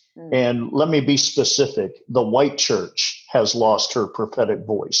voice. And let me be specific. The white church has lost her prophetic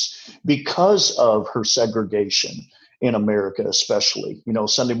voice because of her segregation in America, especially.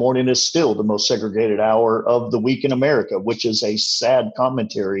 Sunday morning is still the most segregated hour of the week in America, which is a sad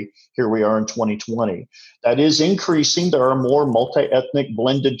commentary. Here we are in 2020. That is increasing. There are more multi-ethnic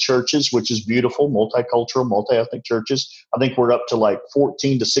blended churches, which is beautiful, multicultural, multi-ethnic churches. I think we're up to like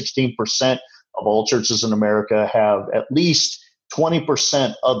 14 to 16% of all churches in America have at least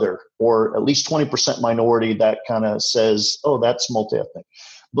 20% other, or at least 20% minority. That kind of says, oh, that's multi-ethnic.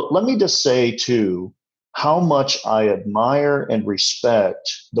 But let me just say, too, how much I admire and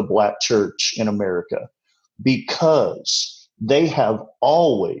respect the Black church in America, because they have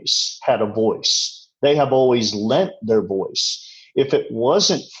always had a voice. They have always lent their voice. If it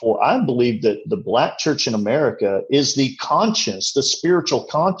wasn't for, I believe that the Black church in America is the conscience, the spiritual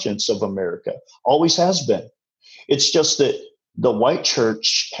conscience of America, always has been. It's just that the white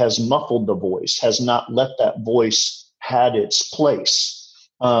church has muffled the voice, has not let that voice had its place.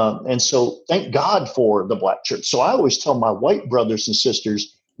 And so thank God for the Black church. So I always tell my white brothers and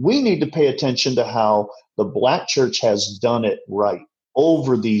sisters, we need to pay attention to how the Black church has done it right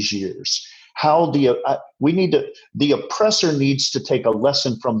over these years. How the oppressor needs to take a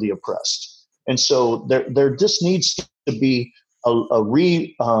lesson from the oppressed. And so there just needs to be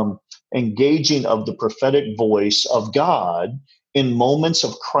a engaging of the prophetic voice of God in moments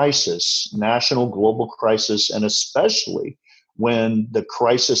of crisis, national, global crisis, and especially when the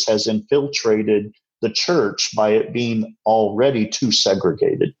crisis has infiltrated the church by it being already too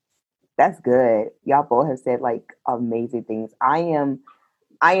segregated. That's good. Y'all both have said like amazing things. I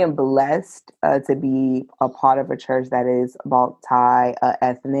am blessed to be a part of a church that is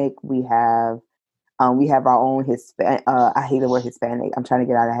multi-ethnic. We have our own Hispanic. I hate the word Hispanic. I'm trying to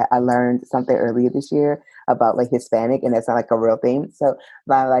get out of it. I learned something earlier this year about like Hispanic, and that's not like a real thing. So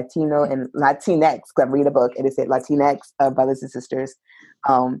my Latino and Latinx, because I read a book and it said Latinx brothers and sisters.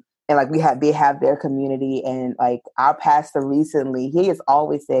 And like they have their community, and like our pastor recently, he has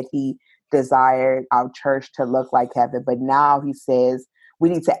always said he desired our church to look like heaven, but now he says we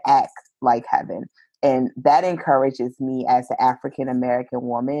need to act like heaven. And that encourages me as an African American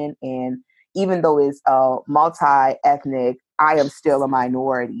woman. And even though it's multi-ethnic, I am still a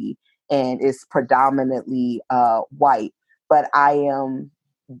minority and it's predominantly white. But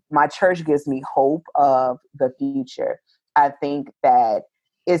my church gives me hope of the future. I think that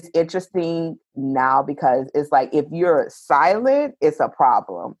it's interesting now because it's like if you're silent, it's a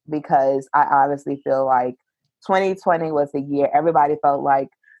problem. Because I honestly feel like 2020 was the year everybody felt like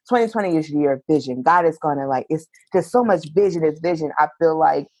 2020 is your year of vision. God is going to there's so much vision. It's vision. I feel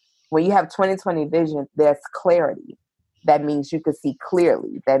like when you have 2020 vision, there's clarity. That means you can see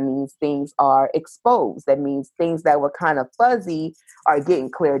clearly. That means things are exposed. That means things that were kind of fuzzy are getting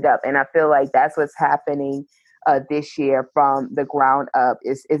cleared up. And I feel like that's what's happening this year from the ground up.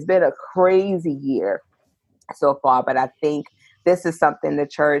 It's been a crazy year so far, but I think this is something the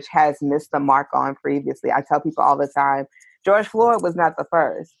church has missed the mark on previously. I tell people all the time, George Floyd was not the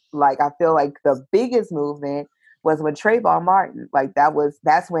first. Like, I feel like the biggest movement was when Trayvon Martin, like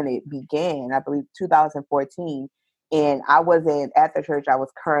that's when it began, I believe 2014. And I wasn't at the church I'm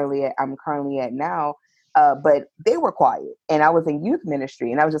currently at now, but they were quiet. And I was in youth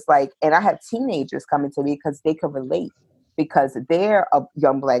ministry, and I was just like, and I had teenagers coming to me because they could relate, because they're a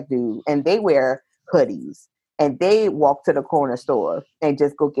young Black dude and they wear hoodies and they walk to the corner store and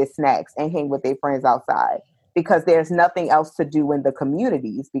just go get snacks and hang with their friends outside, because there's nothing else to do in the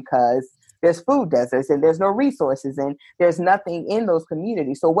communities, because there's food deserts and there's no resources and there's nothing in those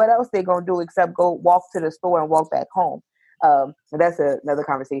communities. So what else they gonna do except go walk to the store and walk back home? That's another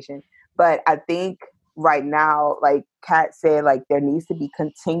conversation. But I think right now, like Kat said, like there needs to be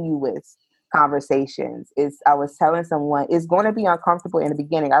continuous conversations. I was telling someone it's going to be uncomfortable in the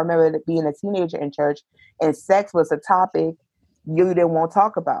beginning. I remember being a teenager in church and sex was a topic you didn't want to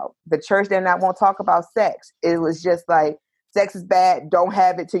talk about. The church did not want to talk about sex. It was just like, sex is bad, don't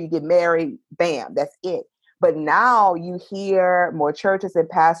have it till you get married, bam, that's it. But now you hear more churches and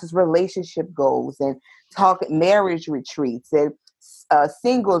pastors relationship goals and talk marriage retreats and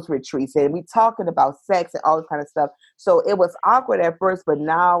singles retreats, and we talking about sex and all this kind of stuff. So it was awkward at first, but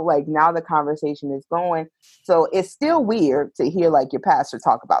now the conversation is going. So it's still weird to hear like your pastor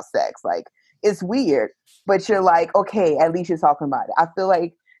talk about sex. Like it's weird, but you're like, okay, at least you're talking about it. I feel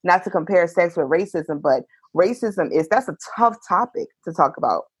like, not to compare sex with racism, but racism that's a tough topic to talk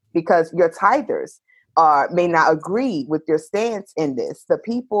about, because your tithers may not agree with your stance in this. The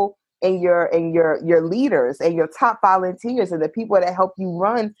people and your leaders and your top volunteers and the people that help you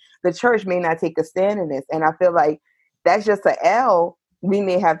run the church may not take a stand in this. And I feel like that's just an L we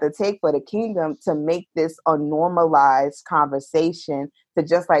may have to take for the kingdom to make this a normalized conversation, to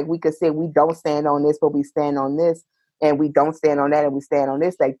just like we could say we don't stand on this, but we stand on this. and we don't stand on that and we stand on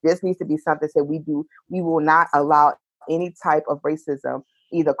this. Like, this needs to be something that we will not allow any type of racism,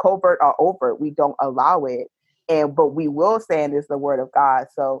 either covert or overt. We don't allow it. But we will stand is the word of God.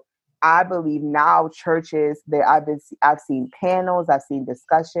 So I believe now churches there, I've seen panels, I've seen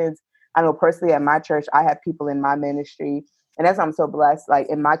discussions. I know personally at my church, I have people in my ministry, and that's why I'm so blessed. Like,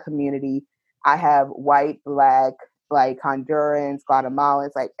 in my community, I have white, Black, like Hondurans,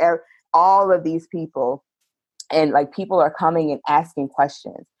 Guatemalans, like all of these people. And like, people are coming and asking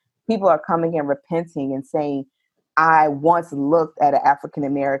questions. People are coming and repenting and saying, I once looked at an African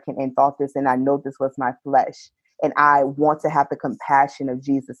American and thought this, and I know this was my flesh, and I want to have the compassion of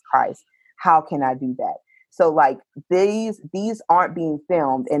Jesus Christ. How can I do that? So like, these aren't being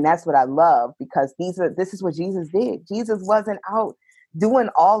filmed, and that's what I love, because this is what Jesus did. Jesus wasn't out doing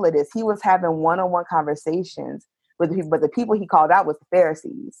all of this. He was having one-on-one conversations with the people, but the people he called out was the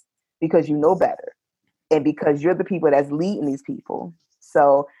Pharisees, because you know better, and because you're the people that's leading these people.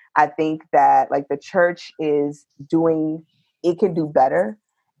 So I think that like the church can do better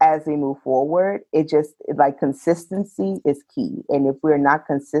as we move forward. It just, like, consistency is key. And if we're not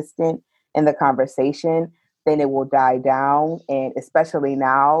consistent in the conversation, then it will die down. And especially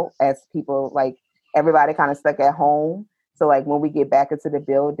now, as people, like, everybody kind of stuck at home. So like, when we get back into the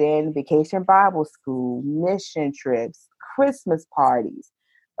building, Vacation Bible School, mission trips, Christmas parties,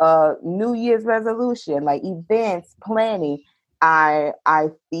 New Year's resolution, like events, planning, I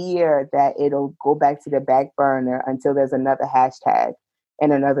fear that it'll go back to the back burner until there's another hashtag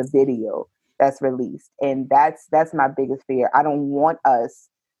and another video that's released. And that's my biggest fear. I don't want us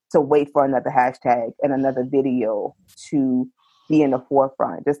to wait for another hashtag and another video to be in the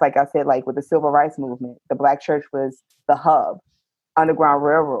forefront. Just like I said, like with the civil rights movement, the Black church was the hub. Underground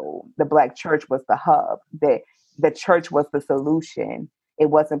Railroad, the Black church was the hub. The church was the solution. It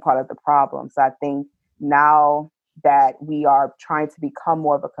wasn't part of the problem. So I think now that we are trying to become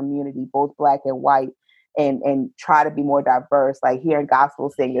more of a community, both Black and white, and try to be more diverse, like hearing gospel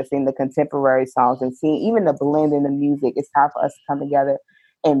singers sing the contemporary songs and seeing even the blend in the music. It's time for us to come together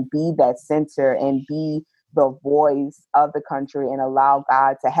and be that center and be the voice of the country and allow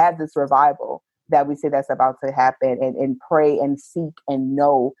God to have this revival that we say that's about to happen, and pray and seek and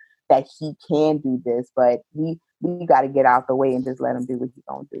know that he can do this. But we got to get out the way and just let him do what he's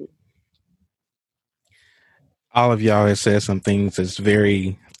going to do. All of y'all have said some things that's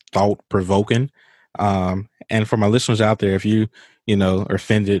very thought-provoking. And for my listeners out there, if you are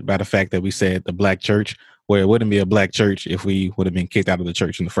offended by the fact that we said the Black church, well, it wouldn't be a Black church if we would have been kicked out of the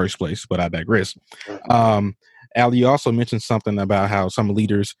church in the first place, but I digress. Al, you also mentioned something about how some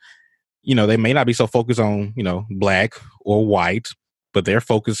leaders, they may not be so focused on, Black or white, but they're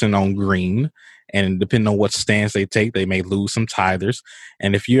focusing on green. And depending on what stance they take, they may lose some tithers.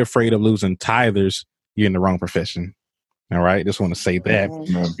 And if you're afraid of losing tithers, you're in the wrong profession. All right. Just want to say that.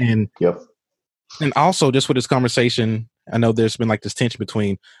 Mm-hmm. And yep. And also, just with this conversation, I know there's been like this tension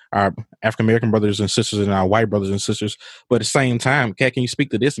between our African-American brothers and sisters and our white brothers and sisters. But at the same time, Kat, can you speak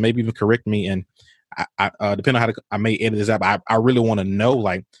to this? Maybe even correct me. And I depending on how I may edit this out, but I really want to know,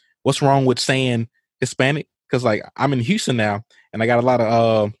 like, what's wrong with saying Hispanic? Because, like, I'm in Houston now, and I got a lot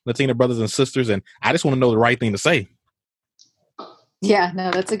of Latina brothers and sisters, and I just want to know the right thing to say. Yeah, no,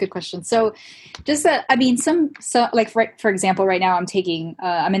 that's a good question. So just that, I mean, for example, right now I'm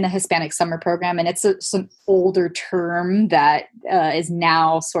in the Hispanic Summer Program, and it's some older term that is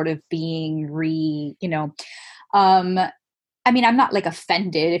now sort of being I mean, I'm not like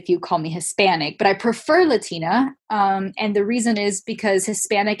offended if you call me Hispanic, but I prefer Latina. And the reason is because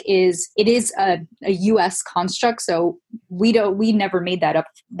Hispanic is a U.S. construct. So we never made up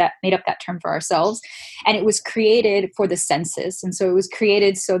that term for ourselves. And it was created for the census. And so it was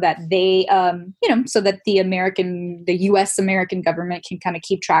created so that they, so that the U.S. American government can kind of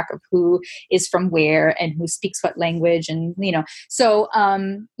keep track of who is from where and who speaks what language. And, so,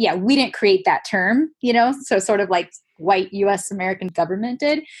 we didn't create that term, so sort of like white U.S. American government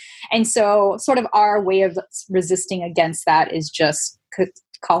did. And so sort of our way of resisting against that is just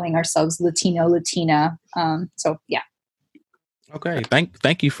calling ourselves Latino, Latina. Okay.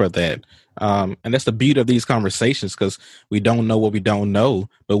 Thank you for that. And that's the beauty of these conversations, because we don't know what we don't know,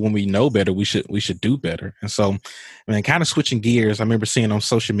 but when we know better, we should do better. And so, kind of switching gears, I remember seeing on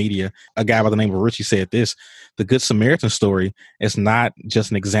social media, a guy by the name of Richie said this: the Good Samaritan story is not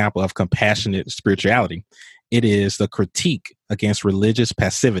just an example of compassionate spirituality. It is the critique against religious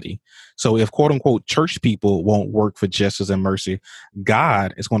passivity. So if quote unquote church people won't work for justice and mercy,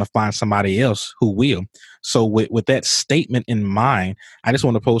 God is going to find somebody else who will. So with that statement in mind, I just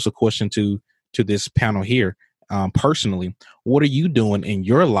want to pose a question to this panel here. Personally, what are you doing in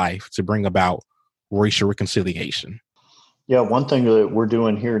your life to bring about racial reconciliation? Yeah, one thing that we're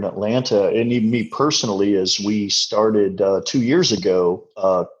doing here in Atlanta, and even me personally, is we started 2 years ago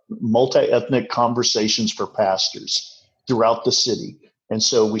multi-ethnic conversations for pastors throughout the city. And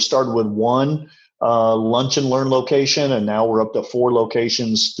so we started with one lunch and learn location, and now we're up to 4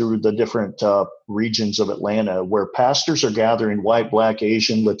 locations through the different regions of Atlanta where pastors are gathering, white, black,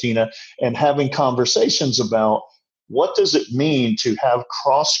 Asian, Latina, and having conversations about what does it mean to have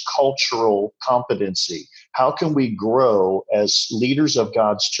cross-cultural competency. How can we grow as leaders of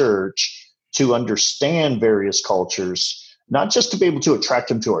God's church to understand various cultures, not just to be able to attract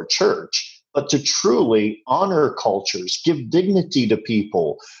them to our church, but to truly honor cultures, give dignity to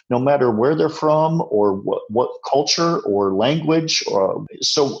people, no matter where they're from or what culture or language.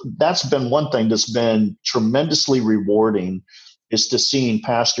 So that's been one thing that's been tremendously rewarding, is to seeing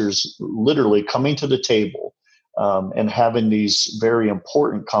pastors literally coming to the table and having these very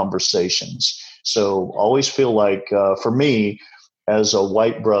important conversations. So always feel like for me, as a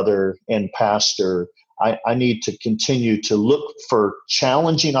white brother and pastor, I need to continue to look for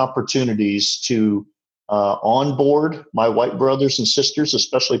challenging opportunities to onboard my white brothers and sisters,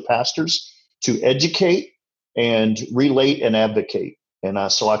 especially pastors, to educate and relate and advocate.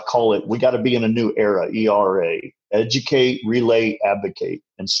 And so I call it, we got to be in a new era, ERA, educate, relate, advocate.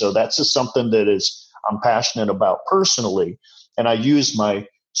 And so that's just something that I'm passionate about personally. And I use my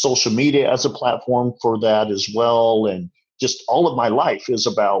social media as a platform for that as well. And just all of my life is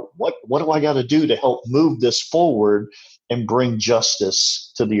about what do I got to do to help move this forward and bring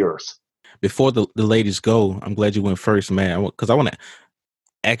justice to the earth. Before the ladies go, I'm glad you went first, man, because I want to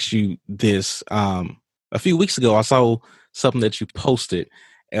ask you this. A few weeks ago, I saw something that you posted.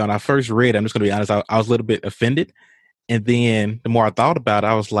 And when I first read it, I'm just going to be honest, I was a little bit offended. And then the more I thought about it,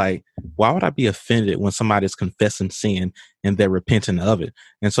 I was like, why would I be offended when somebody's confessing sin and they're repenting of it?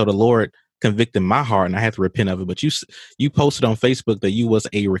 And so the Lord convicted my heart and I had to repent of it. But you posted on Facebook that you was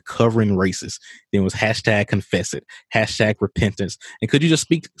a recovering racist. Then it was hashtag confess it, hashtag repentance. And could you just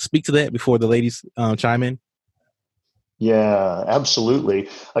speak to that before the ladies chime in? Yeah, absolutely.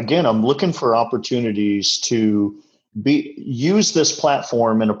 Again, I'm looking for opportunities to use this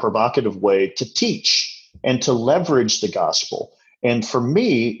platform in a provocative way to teach and to leverage the gospel. And for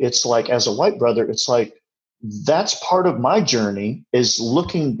me, it's like, as a white brother, it's like, that's part of my journey, is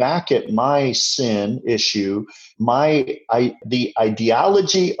looking back at my sin issue, the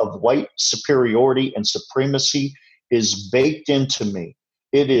ideology of white superiority and supremacy is baked into me.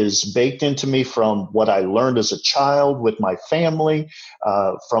 It is baked into me from what I learned as a child with my family,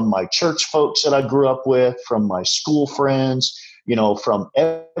 from my church folks that I grew up with, from my school friends, from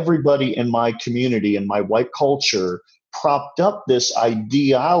everybody in my community and my white culture propped up this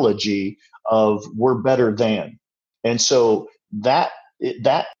ideology of we're better than. And so that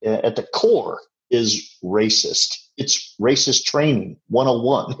at the core is racist. It's racist training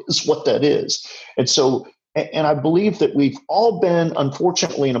 101 is what that is. And so, and I believe that we've all been,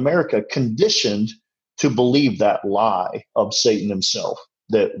 unfortunately in America, conditioned to believe that lie of Satan himself,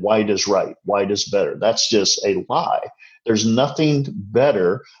 that white is right, white is better. That's just a lie. There's nothing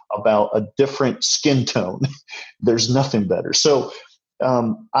better about a different skin tone. There's nothing better. So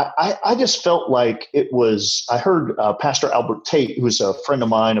I just felt like I heard Pastor Albert Tate, who's a friend of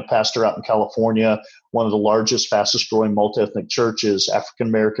mine, a pastor out in California, one of the largest, fastest growing multi-ethnic churches,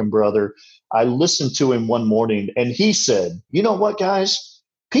 African-American brother. I listened to him one morning and he said, you know what, guys,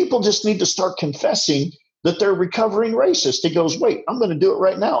 people just need to start confessing that they're recovering racist. He goes, wait, I'm going to do it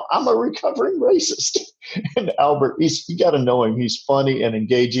right now. I'm a recovering racist. And Albert, you got to know him. He's funny and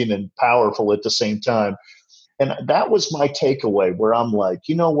engaging and powerful at the same time. And that was my takeaway, where I'm like,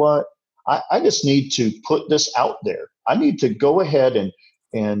 you know what? I just need to put this out there. I need to go ahead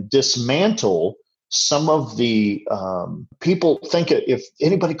and dismantle some of the people think if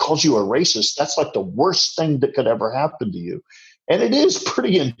anybody calls you a racist, that's like the worst thing that could ever happen to you. And it is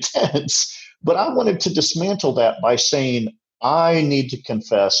pretty intense. But I wanted to dismantle that by saying, I need to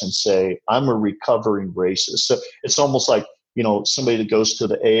confess and say, I'm a recovering racist. So it's almost like, somebody that goes to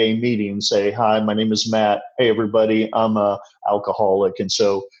the AA meeting and say, hi, my name is Matt. Hey, everybody, I'm a alcoholic. And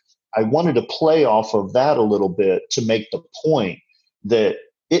so I wanted to play off of that a little bit to make the point that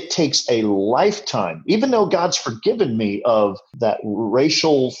it takes a lifetime, even though God's forgiven me of that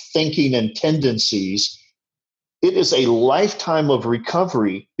racial thinking and tendencies, it is a lifetime of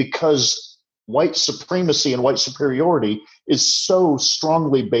recovery because white supremacy and white superiority is so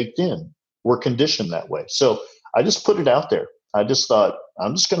strongly baked in. We're conditioned that way. So I just put it out there. I just thought,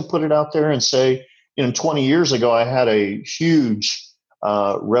 I'm just going to put it out there and say, 20 years ago, I had a huge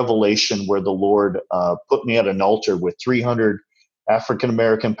revelation where the Lord put me at an altar with 300 African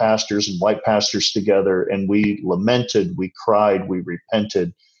American pastors and white pastors together, and we lamented, we cried, we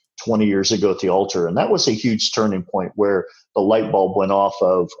repented 20 years ago at the altar. And that was a huge turning point where the light bulb went off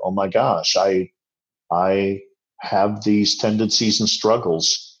of, oh my gosh, I have these tendencies and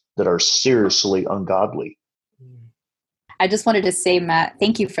struggles that are seriously ungodly. I just wanted to say, Matt,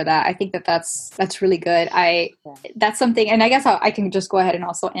 thank you for that. I think that's really good. That's something, and I guess I can just go ahead and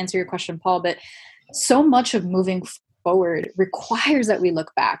also answer your question, Paul, but so much of moving forward requires that we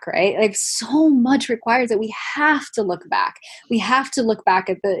look back, right? Like so much requires that we have to look back. We have to look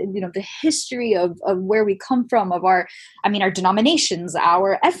back at the history of where we come from, of our denominations,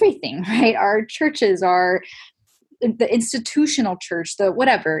 our everything, right? Our churches, the institutional church, the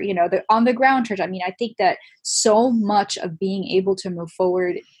whatever, the on the ground church. I think that so much of being able to move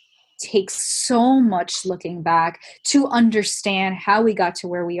forward takes so much looking back to understand how we got to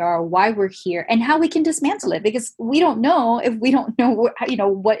where we are, why we're here, and how we can dismantle it, because we don't know if we don't know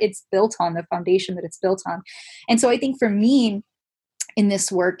what it's built on, the foundation that it's built on. And so I think for me in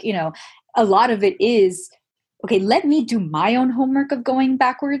this work, a lot of it is, okay, let me do my own homework of going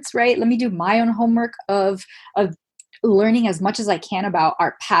backwards, right? Let me do my own homework of learning as much as I can about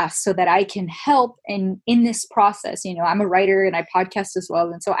our past so that I can help in this process. I'm a writer and I podcast as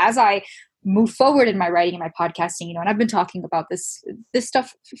well. And so as I move forward in my writing and my podcasting, and I've been talking about this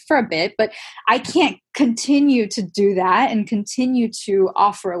stuff for a bit, but I can't continue to do that and continue to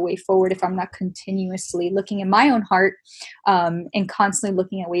offer a way forward if I'm not continuously looking in my own heart and constantly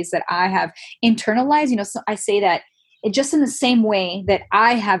looking at ways that I have internalized. So I say that just in the same way that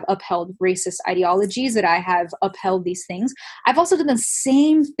I have upheld racist ideologies, that I have upheld these things, I've also done the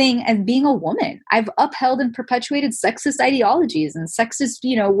same thing as being a woman. I've upheld and perpetuated sexist ideologies and sexist,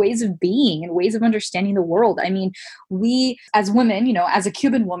 ways of being and ways of understanding the world. We as women, as a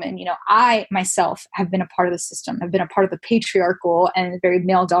Cuban woman, I myself have been a part of the system. I've been a part of the patriarchal and very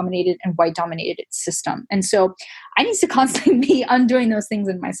male-dominated and white-dominated system. And so I need to constantly be undoing those things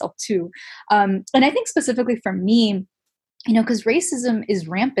in myself too. And I think specifically for me, because racism is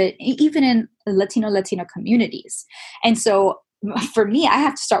rampant even in Latina communities. And so for me, I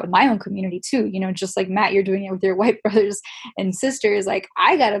have to start with my own community too, just like Matt, you're doing it with your white brothers and sisters. Like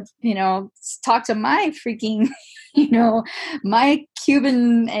I gotta, talk to my freaking, my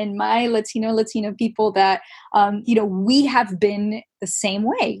Cuban and my Latina people that, we have been the same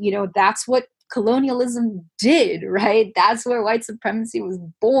way. That's what colonialism did, right? That's where white supremacy was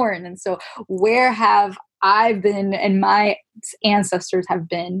born. And so where have I've been and my ancestors have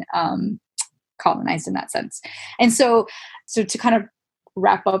been colonized in that sense? And so to kind of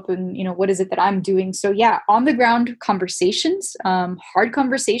wrap up and, what is it that I'm doing? So yeah, on the ground conversations, hard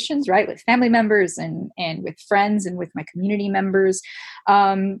conversations, right? With family members and with friends and with my community members.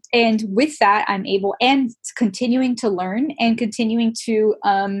 And with that, I'm able and continuing to learn and continuing to,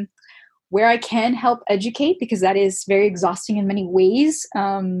 where I can help educate, because that is very exhausting in many ways.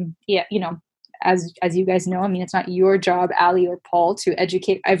 As you guys know, it's not your job, Ali or Paul, to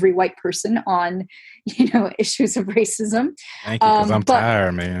educate every white person on, issues of racism. Thank you, because I'm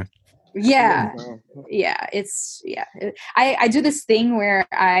tired, man. Yeah. I do this thing where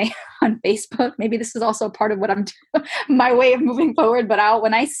on Facebook, maybe this is also part of what I'm doing, my way of moving forward, but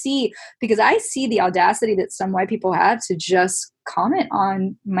because I see the audacity that some white people have to just comment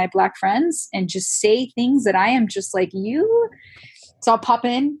on my Black friends and just say things that I am just like, you. So I'll pop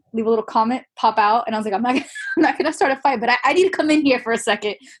in, leave a little comment, pop out. And I was like, I'm not going to start a fight, but I need to come in here for a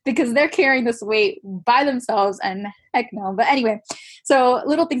second because they're carrying this weight by themselves, and heck no. But anyway, so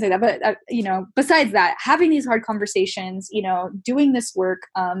little things like that. But, besides that, having these hard conversations, doing this work,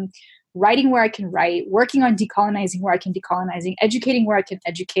 writing where I can write, working on decolonizing where I can decolonizing, educating where I can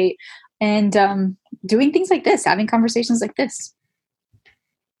educate, and doing things like this, having conversations like this.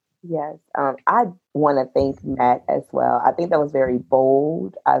 Yes. I want to thank Matt as well. I think that was very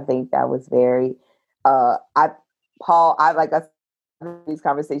bold. I think that was very, Paul, I like us these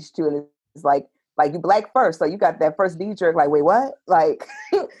conversations too. And it's like you Black first. So you got that first knee jerk, like, wait, what? Like,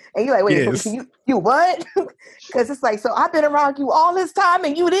 and you're like, wait, yes. you what? Because it's like, so I've been around you all this time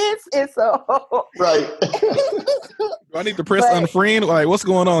and you this. And so. Right. Do I need to press unfriend? Like, what's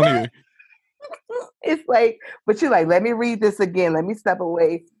going on here? It's like, but you're like, let me read this again. Let me step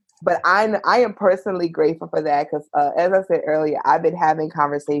away. But I am personally grateful for that because, as I said earlier, I've been having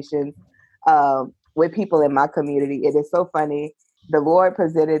conversations with people in my community. It is so funny. The Lord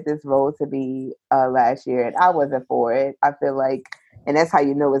presented this role to me last year, and I wasn't for it. I feel like, and that's how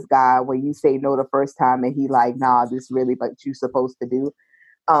you know it's God, when you say no the first time and he like, nah, this really what you're supposed to do.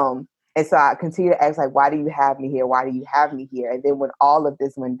 And so I continue to ask, like, why do you have me here? Why do you have me here? And then when all of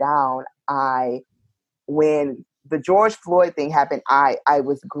this went down, when the George Floyd thing happened, I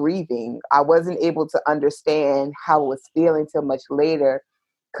was grieving. I wasn't able to understand how I was feeling till much later,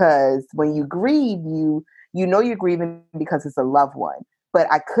 because when you grieve, you know you're grieving because it's a loved one.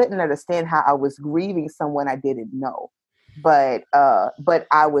 But I couldn't understand how I was grieving someone I didn't know. But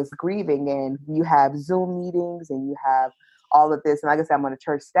I was grieving, and you have Zoom meetings and you have all of this. And like I said, I'm on a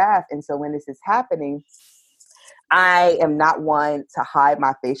church staff, and so when this is happening, I am not one to hide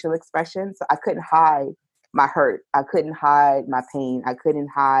my facial expressions. So I couldn't hide my hurt. I couldn't hide my pain. I couldn't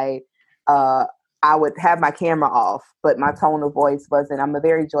hide. Uh, I would have my camera off, but my tone of voice wasn't. I'm a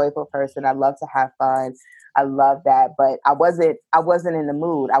very joyful person. I love to have fun. I love that, but I wasn't in the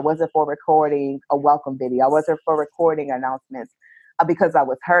mood. I wasn't for recording a welcome video. I wasn't for recording announcements because I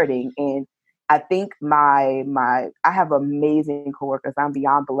was hurting. And I think I have amazing coworkers. I'm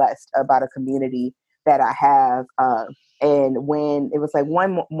beyond blessed about a community that I have. And when it was like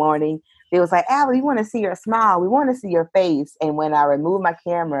one morning, they was like, Allie, we want to see your smile. We want to see your face. And when I removed my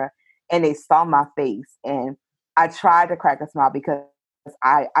camera and they saw my face, and I tried to crack a smile because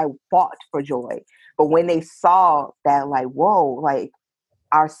I fought for joy. But when they saw that, like, whoa, like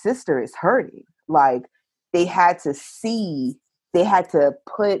our sister is hurting, like they had to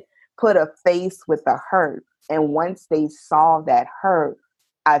put a face with the hurt. And once they saw that hurt,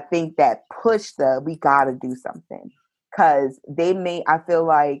 I think that pushed we got to do something, because I feel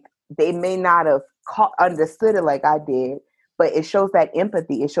like they may not have understood it like I did, but it shows that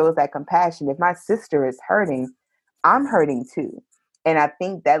empathy. It shows that compassion. If my sister is hurting, I'm hurting too. And I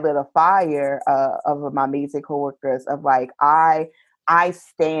think that lit a fire of my amazing coworkers of like, I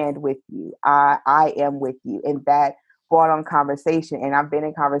stand with you. I am with you. And that brought on conversation. And I've been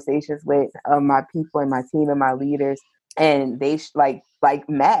in conversations with my people and my team and my leaders, and they like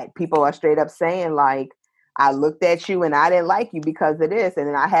mad. People are straight up saying like, I looked at you and I didn't like you because of this. And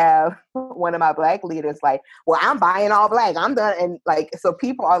then I have one of my Black leaders like, well, I'm buying all Black. I'm done. And like, so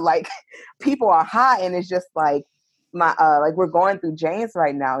people are hot, and it's just like, like we're going through James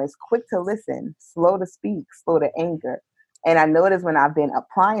right now. It's quick to listen, slow to speak, slow to anger. And I noticed when I've been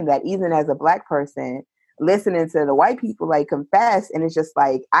applying that, even as a Black person, listening to the white people like confess, and it's just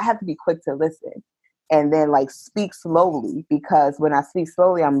like, I have to be quick to listen and then like speak slowly, because when I speak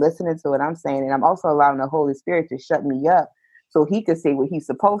slowly, I'm listening to what I'm saying, and I'm also allowing the Holy Spirit to shut me up so he could say what he's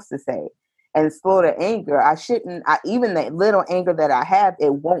supposed to say. And slow to anger, even that little anger that I have,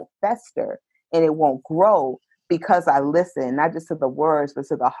 it won't fester and it won't grow, because I listen, not just to the words, but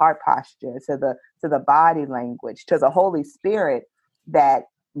to the heart posture, to the body language, to the Holy Spirit that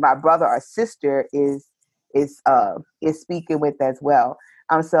my brother or sister is speaking with as well.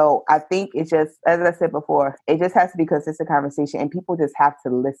 So I think it just, as I said before, it just has to be consistent conversation, and people just have to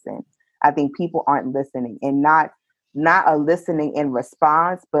listen. I think people aren't listening, and not a listening in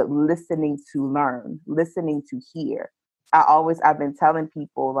response, but listening to learn, listening to hear. I've been telling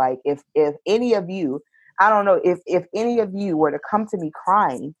people, like, if any of you, I don't know, if any of you were to come to me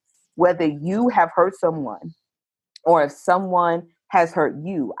crying, whether you have hurt someone or if someone has hurt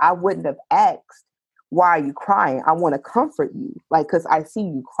you, I wouldn't have asked, why are you crying? I want to comfort you, like, because I see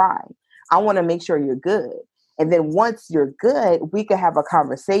you crying. I want to make sure you're good. And then once you're good, we could have a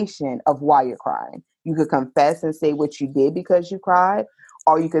conversation of why you're crying. You could confess and say what you did because you cried,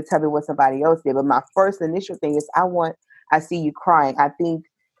 or you could tell me what somebody else did. But my first initial thing is, I see you crying. I think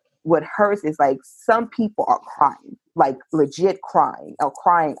what hurts is like some people are crying, like legit crying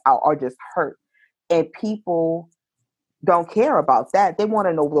out or just hurt. And people don't care about that. They want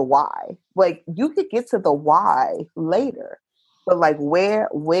to know the why. Like, you could get to the why later. But like,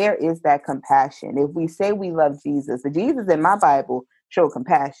 where is that compassion? If we say we love Jesus, the Jesus in my Bible show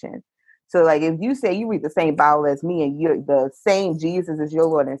compassion. So like, if you say you read the same Bible as me and you're the same Jesus as your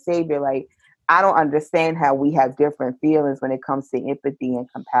Lord and Savior, like, I don't understand how we have different feelings when it comes to empathy and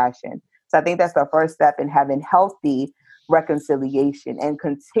compassion. So I think that's the first step in having healthy reconciliation and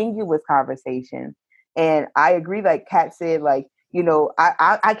continuous conversation. And I agree, like Kat said, like, you know,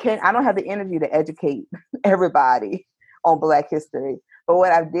 I don't have the energy to educate everybody on Black history. But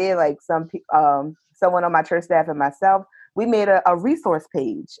what I did, like someone on my church staff and myself, we made a resource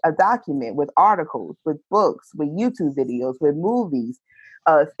page, a document with articles, with books, with YouTube videos, with movies,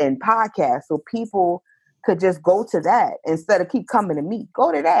 and podcasts. So people could just go to that instead of keep coming to me.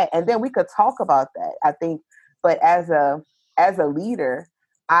 Go to that, and then we could talk about that, I think. But as a leader,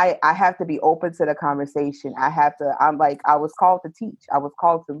 I have to be open to the conversation. I was called to teach. I was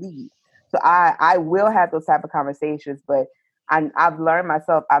called to lead. So I will have those type of conversations, but I've learned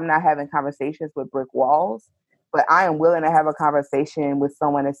myself, I'm not having conversations with brick walls, but I am willing to have a conversation with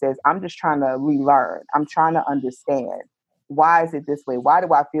someone that says, I'm just trying to relearn. I'm trying to understand. Why is it this way? Why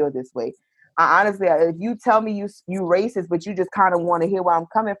do I feel this way? honestly, if you tell me you racist, but you just kind of want to hear where I'm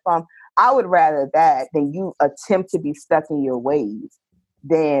coming from, I would rather that than you attempt to be stuck in your ways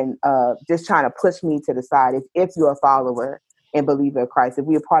than just trying to push me to the side. If you're a follower and believer of Christ, if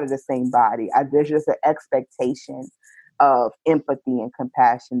we're part of the same body, there's just an expectation of empathy and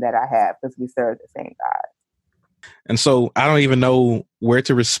compassion that I have because we serve the same God. And so I don't even know where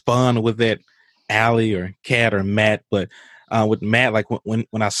to respond with that, Allie or Kat or Matt. But with Matt, like when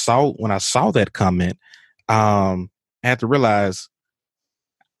I saw that comment, I had to realize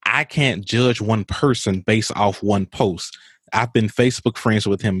I can't judge one person based off one post. I've been Facebook friends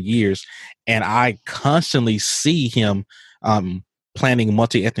with him years, and I constantly see him planning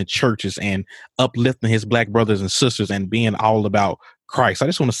multi-ethnic churches and uplifting his Black brothers and sisters and being all about Christ. I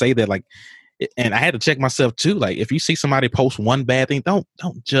just want to say that, like, and I had to check myself too. Like, if you see somebody post one bad thing, don't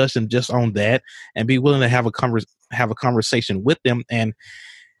judge them just on that, and be willing to have a conversation with them. And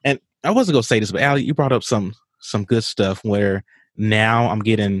I wasn't gonna say this, but Allie, you brought up some good stuff where now I'm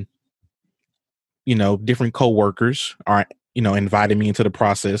getting, different coworkers are, inviting me into the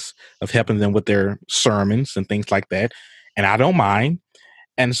process of helping them with their sermons and things like that. And I don't mind.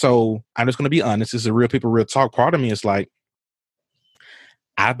 And so I'm just going to be honest. This is a real people, real talk. Part of me is like,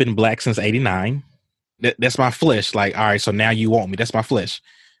 I've been Black since '89. That's my flesh. Like, all right, so now you want me. That's my flesh.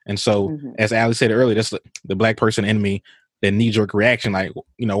 And so, as Allie said earlier, that's the Black person in me, that knee-jerk reaction. Like,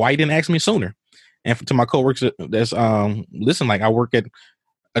 why you didn't ask me sooner? And to my coworkers that's listen, like, I work at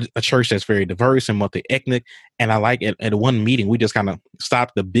a church that's very diverse and multi-ethnic. And I like at one meeting, we just kind of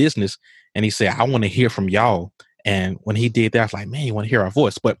stopped the business, and he said, I want to hear from y'all. And when he did that, I was like, man, you want to hear our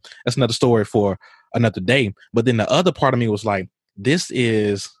voice? But that's another story for another day. But then the other part of me was like, this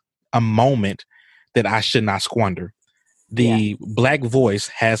is a moment that I should not squander. The Black voice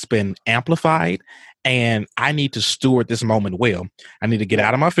has been amplified, and I need to steward this moment well. I need to get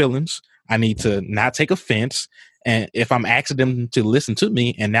out of my feelings. I need to not take offense. And if I'm asking them to listen to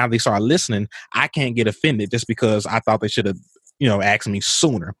me and now they start listening, I can't get offended just because I thought they should have, asked me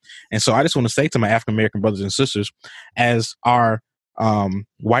sooner. And so I just want to say to my African-American brothers and sisters, as our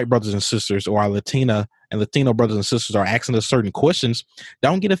white brothers and sisters, or our Latina and Latino brothers and sisters are asking us certain questions,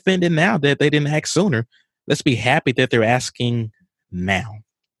 don't get offended now that they didn't ask sooner. Let's be happy that they're asking now.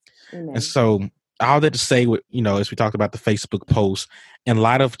 Amen. And so all that to say, as we talked about the Facebook post, in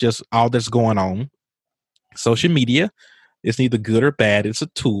light of just all that's going on, social media is neither good or bad. It's a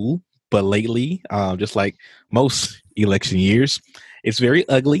tool. But lately, just like most election years, it's very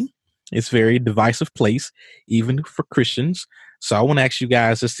ugly. It's a very divisive place, even for Christians. So I want to ask you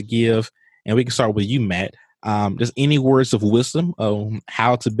guys just to give, and we can start with you, Matt, just any words of wisdom on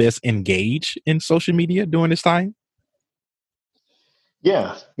how to best engage in social media during this time?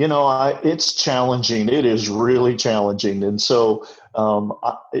 Yeah, it's challenging. It is really challenging. And so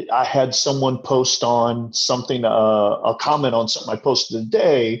I had someone post on something, a comment on something I posted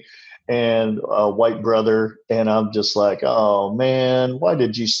today, and a white brother, and I'm just like, oh man, why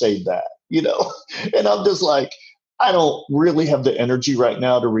did you say that? And I'm just like, I don't really have the energy right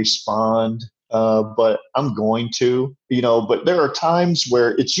now to respond, but I'm going to, but there are times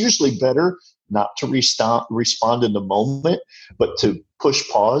where it's usually better not to respond in the moment, but to push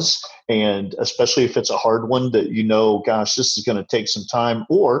pause. And especially if it's a hard one that, gosh, this is going to take some time,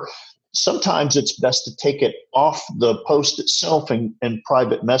 or sometimes it's best to take it off the post itself and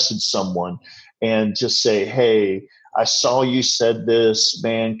private message someone and just say, hey, I saw you said this,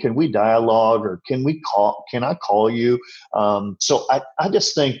 man, can we dialogue, or can I call you? So I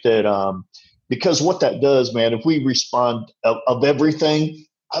just think that because what that does, man, if we respond of everything,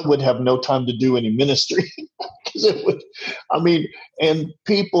 I would have no time to do any ministry because it would, and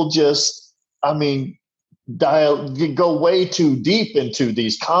people just, go way too deep into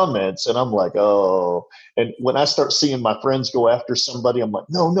these comments, and I'm like, oh. And when I start seeing my friends go after somebody, I'm like,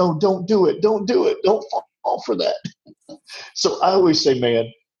 no, don't do it, don't fall for that. So I always say,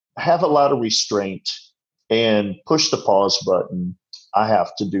 man, have a lot of restraint and push the pause button. I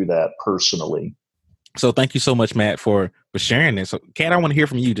have to do that personally. So thank you so much, Matt, for sharing this. So, Kat, I want to hear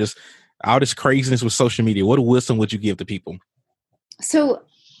from you. Just all this craziness with social media. What wisdom would you give to people? So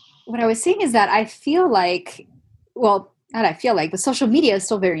what I was saying is that I feel like, but social media is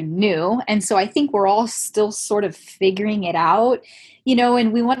still very new. And so I think we're all still sort of figuring it out,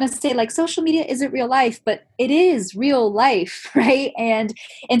 and we want to say like social media isn't real life, but it is real life, right? And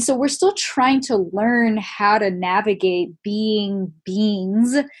so we're still trying to learn how to navigate being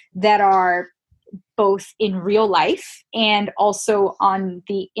beings that are both in real life and also on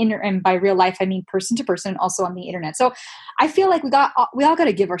the and by real life I mean person to person, also on the internet. So I feel like we all got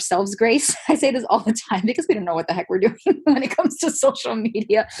to give ourselves grace. I say this all the time because we don't know what the heck we're doing when it comes to social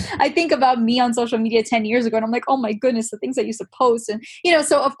media. I think about me on social media 10 years ago and I'm like, oh my goodness, the things I used to post. And,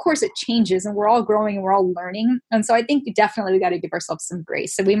 so of course it changes and we're all growing and we're all learning. And so I think we got to give ourselves some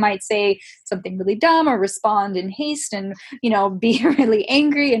grace. So we might say something really dumb or respond in haste and, be really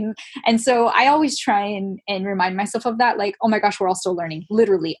angry. And so I always try and remind myself of that. Like, oh my gosh, we're all still learning.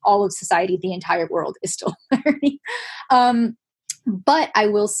 Literally all of society, the entire world is still learning. But I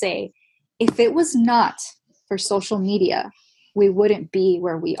will say, if it was not for social media, we wouldn't be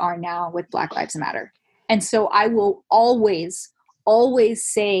where we are now with Black Lives Matter. And so I will always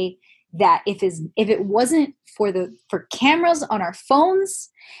say that if it wasn't for cameras on our phones,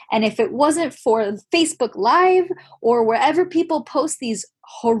 and if it wasn't for Facebook Live or wherever people post these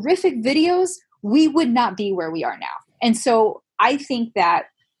horrific videos, we would not be where we are now. And so I think that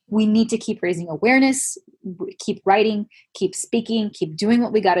we need to keep raising awareness, keep writing, keep speaking, keep doing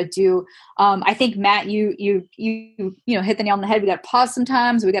what we got to do. I think Matt, you hit the nail on the head. We got to pause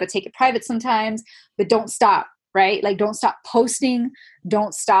sometimes. We got to take it private sometimes, but don't stop, right? Like don't stop posting,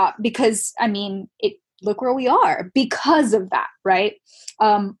 don't stop, because look where we are because of that, right?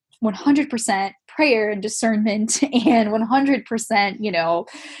 100% prayer and discernment and 100%,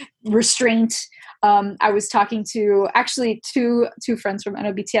 restraint. I was talking to actually two friends from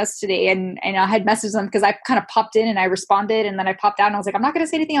NOBTS today, and I had messaged them because I kind of popped in and I responded, and then I popped out and I was like, I'm not going to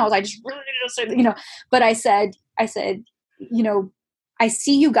say anything else. I just really need to say, but I said, I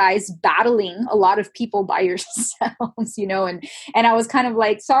see you guys battling a lot of people by yourselves, and I was kind of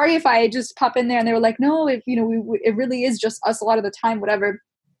like, sorry if I just pop in there, and they were like, no, it really is just us a lot of the time, whatever,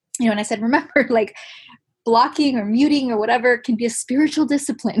 and I said, remember, like, blocking or muting or whatever can be a spiritual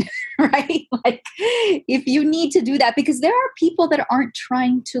discipline, right? Like if you need to do that, because there are people that aren't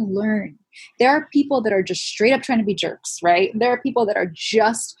trying to learn. There are people that are just straight up trying to be jerks, right? There are people that are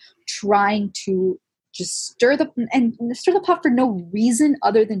just trying to just stir the pot for no reason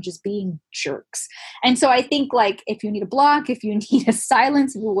other than just being jerks. And so I think, like, if you need a block, if you need a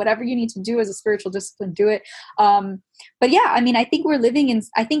silence, whatever you need to do as a spiritual discipline, do it. But yeah, I think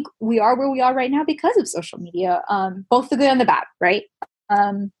I think we are where we are right now because of social media, both the good and the bad, right?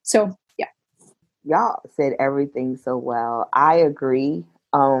 So yeah. Y'all said everything so well. I agree.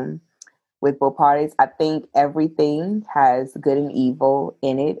 With both parties, I think everything has good and evil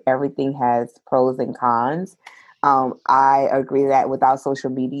in it. Everything has pros and cons. I agree that without social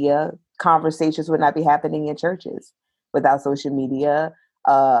media, conversations would not be happening in churches. Without social media,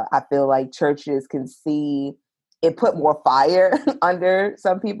 I feel like churches can see it put more fire under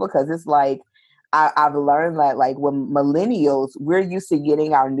some people, because it's like, I've learned that, like, when millennials, we're used to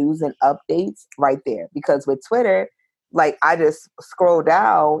getting our news and updates right there, because with Twitter, like, I just scroll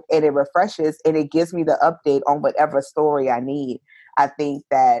down and it refreshes and it gives me the update on whatever story I need. I think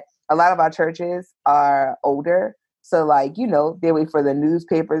that a lot of our churches are older. So, like, they wait for the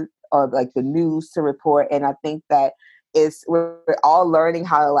newspaper or like the news to report. And I think that we're all learning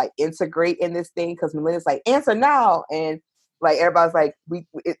how to, like, integrate in this thing, because millennials like, answer now. And like, everybody's like,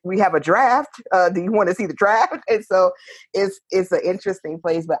 we have a draft. Do you want to see the draft? And so it's an interesting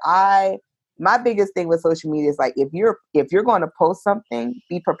place. But my biggest thing with social media is, like, if you're going to post something,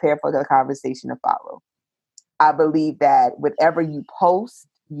 be prepared for the conversation to follow. I believe that whatever you post,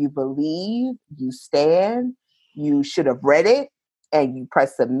 you believe, you stand, you should have read it, and you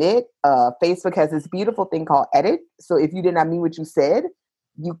press submit. Facebook has this beautiful thing called edit. So if you did not mean what you said,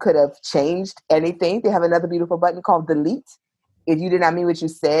 you could have changed anything. They have another beautiful button called delete. If you did not mean what you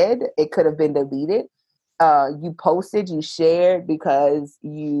said, it could have been deleted. You posted, you shared because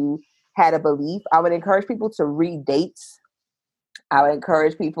you had a belief. I would encourage people to read dates. I would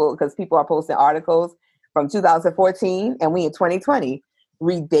encourage people, because people are posting articles from 2014 and we in 2020.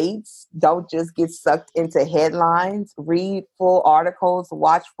 Read dates. Don't just get sucked into headlines. Read full articles,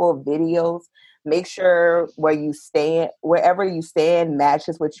 watch full videos. Make sure wherever you stand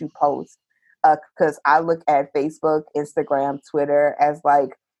matches what you post. Because I look at Facebook, Instagram, Twitter as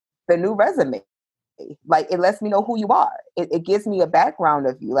like the new resume. Like, it lets me know who you are. It gives me a background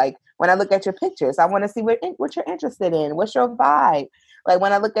of you. Like, when I look at your pictures, I want to see what you're interested in. What's your vibe? Like,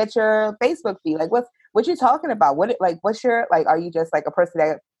 when I look at your Facebook feed, like, what you talking about? What's your, like, are you just like a person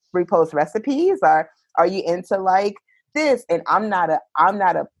that reposts recipes, or are you into like this? And I'm not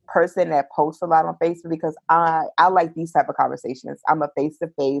a person that posts a lot on Facebook, because I like these type of conversations. I'm a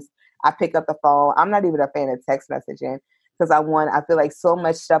face-to-face. I pick up the phone. I'm not even a fan of text messaging, because I feel like so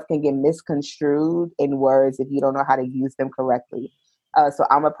much stuff can get misconstrued in words if you don't know how to use them correctly. So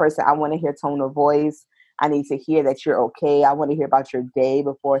I'm a person, I want to hear tone of voice. I need to hear that you're okay. I want to hear about your day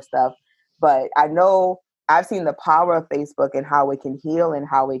before stuff. But I know I've seen the power of Facebook and how it can heal and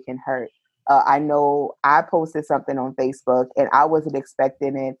how it can hurt. I know I posted something on Facebook and I wasn't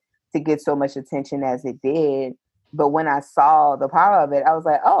expecting it to get so much attention as it did. But when I saw the power of it, I was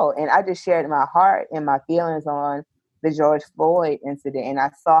like, oh, and I just shared my heart and my feelings on the George Floyd incident. And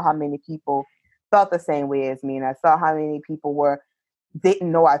I saw how many people felt the same way as me. And I saw how many people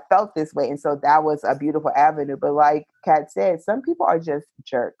didn't know I felt this way. And so that was a beautiful avenue. But like Kat said, some people are just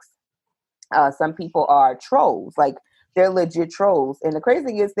jerks. Some people are trolls. Like, they're legit trolls. And the crazy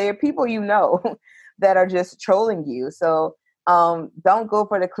thing is, they're people that are just trolling you. So don't go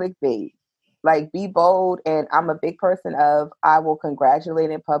for the clickbait. Like, be bold. And I'm a big person of, I will congratulate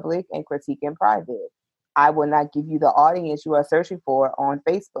in public and critique in private. I will not give you the audience you are searching for on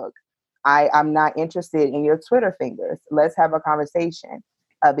Facebook. I'm not interested in your Twitter fingers. Let's have a conversation.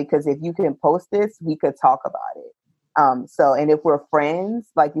 Because if you can post this, we could talk about it. And if we're friends,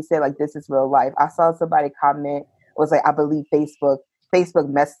 like you said, like, this is real life. I saw somebody comment, was like, I believe Facebook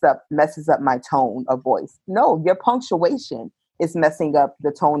messes up my tone of voice. No, your punctuation is messing up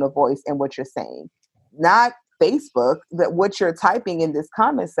the tone of voice and what you're saying. Not Facebook, that what you're typing in this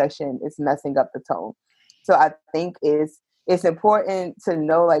comment section is messing up the tone. So I think it's important to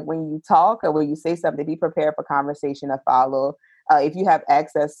know, like, when you talk or when you say something, be prepared for conversation to follow. If you have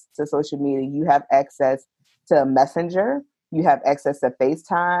access to social media, you have access to Messenger, you have access to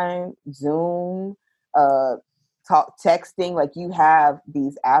FaceTime, Zoom, texting. Like, you have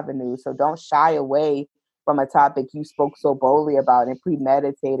these avenues. So don't shy away from a topic you spoke so boldly about and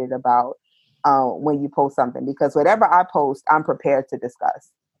premeditated about when you post something. Because whatever I post, I'm prepared to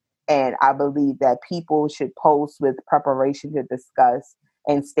discuss. And I believe that people should post with preparation to discuss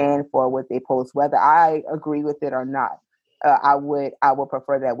and stand for what they post, whether I agree with it or not. I would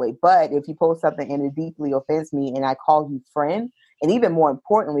prefer that way. But if you post something and it deeply offends me and I call you friend, and even more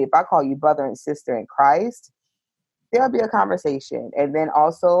importantly, if I call you brother and sister in Christ, there'll be a conversation. And then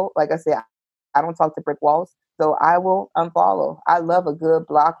also, like I said, I don't talk to brick walls, so I will unfollow. I love a good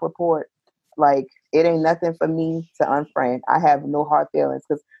block report. Like, it ain't nothing for me to unfriend. I have no hard feelings,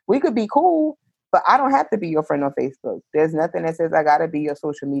 because we could be cool, but I don't have to be your friend on Facebook. There's nothing that says I got to be your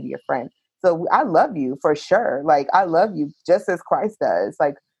social media friend. So I love you for sure. Like, I love you just as Christ does.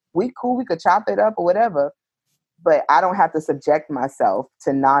 Like, we cool, we could chop it up or whatever, but I don't have to subject myself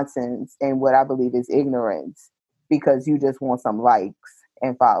to nonsense and what I believe is ignorance because you just want some likes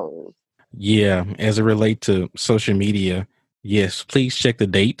and followers. Yeah, as it relates to social media, yes, please check the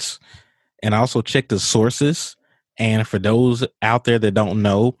dates and also check the sources. And for those out there that don't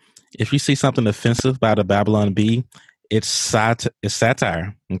know, if you see something offensive by the Babylon Bee, it's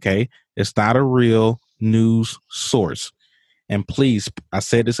satire, okay? It's not a real news source. And please, I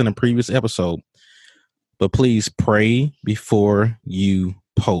said this in a previous episode, but please pray before you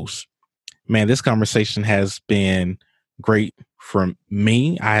post. Man, this conversation has been great for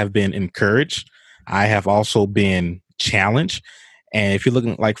me. I have been encouraged. I have also been challenged. And if you're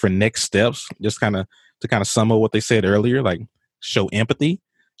looking like for next steps, just to sum up what they said earlier, like, show empathy,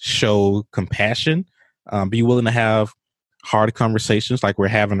 show compassion, be willing to have hard conversations like we're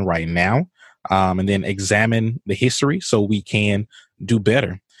having right now, and then examine the history so we can do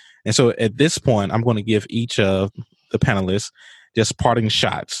better. And so at this point, I'm going to give each of the panelists just parting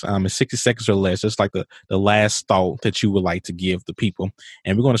shots, in 60 seconds or less, just like the last thought that you would like to give the people.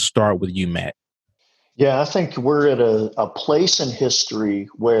 And we're going to start with you, Matt. Yeah, I think we're at a place in history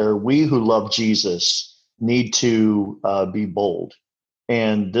where we who love Jesus need to be bold.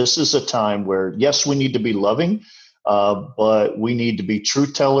 And this is a time where, yes, we need to be loving, but we need to be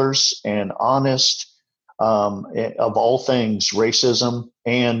truth tellers and honest, of all things, racism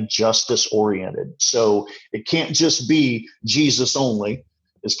and justice oriented. So it can't just be Jesus only.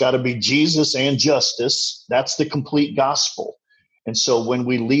 It's got to be Jesus and justice. That's the complete gospel. And so when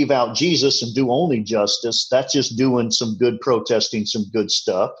we leave out Jesus and do only justice, that's just doing some good protesting, some good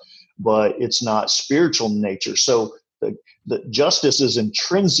stuff, but it's not spiritual in nature. So the justice is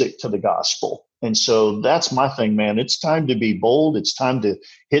intrinsic to the gospel. And so that's my thing, man. It's time to be bold. It's time to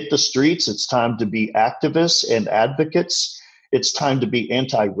hit the streets. It's time to be activists and advocates. It's time to be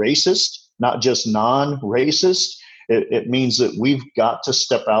anti-racist, not just non-racist. It means that we've got to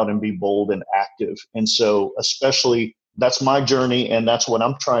step out and be bold and active. And so especially that's my journey, and that's what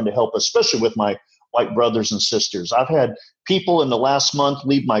I'm trying to help, especially with my white brothers and sisters. I've had people in the last month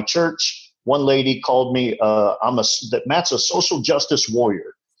leave my church. One lady called me, that Matt's a social justice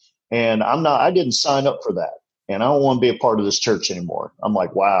warrior. And I didn't sign up for that. And I don't want to be a part of this church anymore. I'm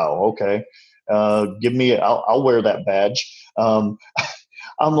like, wow, okay. I'll wear that badge. Um,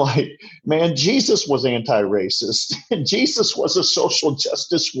 I'm like, man, Jesus was anti-racist. Jesus was a social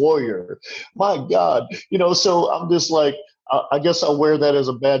justice warrior. My God, so I'm just like, I guess I'll wear that as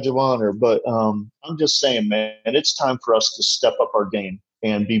a badge of honor. But I'm just saying, man, it's time for us to step up our game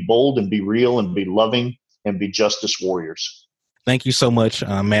and be bold and be real and be loving and be justice warriors. Thank you so much,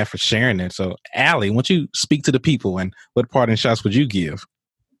 Matt, for sharing that. So, Allie, why don't you speak to the people, and what parting shots would you give?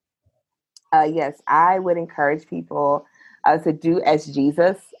 Yes, I would encourage people to do as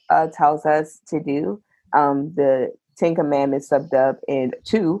Jesus tells us to do. The Ten Commandments summed up in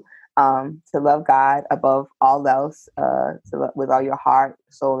two: to love God above all else, with all your heart,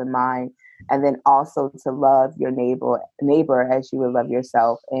 soul, and mind, and then also to love your neighbor as you would love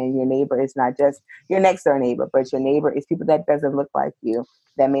yourself. And your neighbor is not just your next door neighbor, but your neighbor is people that doesn't look like you,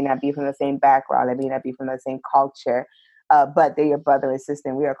 that may not be from the same background, that may not be from the same culture. But they're your brother and sister,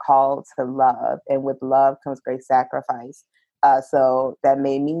 and we are called to love. And with love comes great sacrifice. So that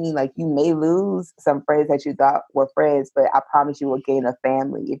may mean like you may lose some friends that you thought were friends, but I promise you will gain a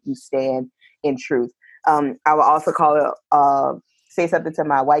family if you stand in truth. I will also say something to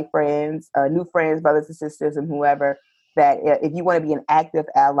my white friends, new friends, brothers and sisters, and whoever, that if you want to be an active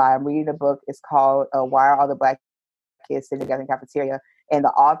ally, I'm reading a book. It's called Why Are All the Black Kids Sitting Together in Cafeteria? And the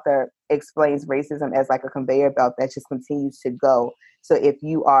author explains racism as like a conveyor belt that just continues to go. So if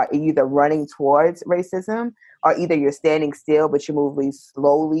you are either running towards racism, or either you're standing still, but you're moving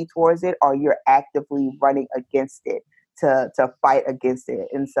slowly towards it, or you're actively running against it to fight against it.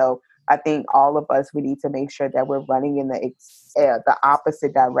 And so I think all of us, we need to make sure that we're running in the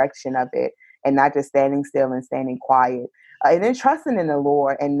opposite direction of it, and not just standing still and standing quiet. And then trusting in the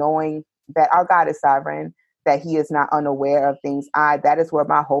Lord and knowing that our God is sovereign, that he is not unaware of things. That is where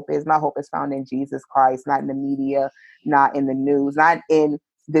my hope is. My hope is found in Jesus Christ, not in the media, not in the news, not in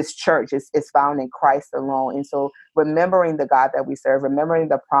this church. It's found in Christ alone. And so remembering the God that we serve, remembering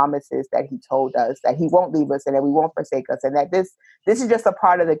the promises that he told us, that he won't leave us and that we won't forsake us, and that this is just a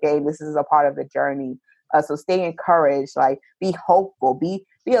part of the game. This is a part of the journey. So stay encouraged, like be hopeful, be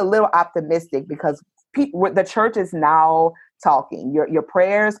a little optimistic, because the church is now talking. Your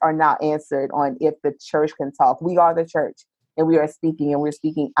prayers are now answered on if the church can talk. We are the church, and we are speaking, and we're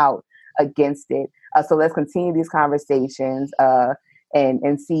speaking out against it. So let's continue these conversations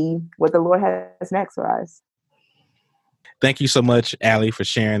and see what the Lord has next for us. Thank you so much, Allie, for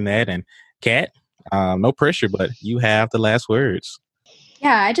sharing that. And Kat, no pressure, but you have the last words.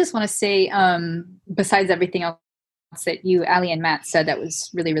 Yeah, I just want to say, besides everything else that you, Allie, and Matt said that was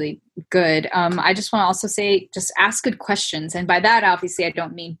really, really good. I just want to also say, just ask good questions. And by that, obviously, I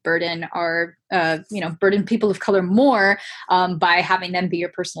don't mean burden burden people of color more by having them be your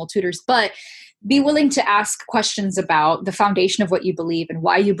personal tutors, but be willing to ask questions about the foundation of what you believe and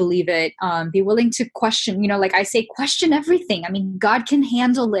why you believe it. Be willing to question, like I say, question everything. I mean, God can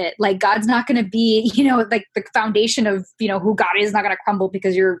handle it. Like, God's not going to be, like the foundation of, who God is not going to crumble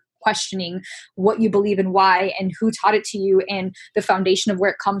because you're questioning what you believe and why and who taught it to you and the foundation of where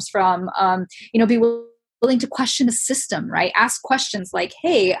it comes from. Be willing to question the system, right? Ask questions like,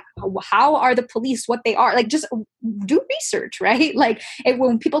 hey, how are the police what they are? Like, just do research, right? Like,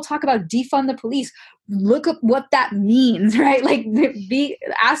 when people talk about defund the police, look up what that means, right? Like,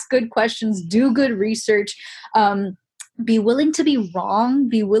 ask good questions, do good research, be willing to be wrong,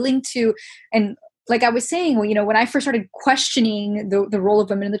 be willing to, and like I was saying, when I first started questioning the role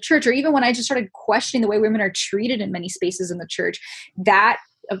of women in the church, or even when I just started questioning the way women are treated in many spaces in the church, that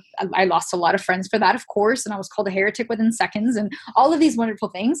I lost a lot of friends for that, of course, and I was called a heretic within seconds and all of these wonderful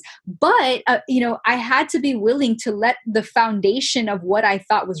things. But, I had to be willing to let the foundation of what I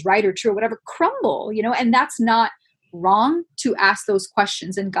thought was right or true or whatever crumble, and that's not wrong to ask those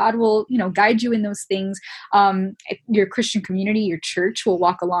questions, and God will, guide you in those things. Your Christian community, your church will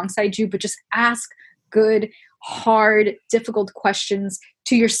walk alongside you, but just ask good, hard, difficult questions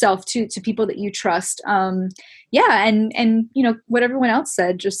to yourself, to people that you trust. And what everyone else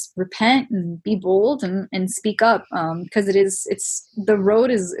said, just repent and be bold and speak up, because it's the road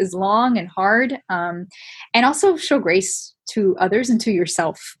is long and hard, and also show grace to others and to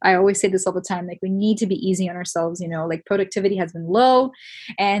yourself. I always say this all the time, like, we need to be easy on ourselves, like productivity has been low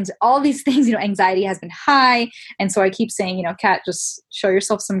and all these things, anxiety has been high. And so I keep saying, Kat, just show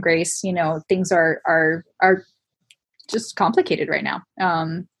yourself some grace. Things are just complicated right now.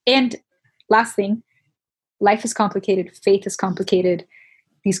 And last thing, life is complicated. Faith is complicated.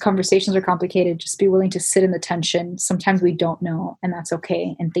 These conversations are complicated. Just be willing to sit in the tension. Sometimes we don't know, and that's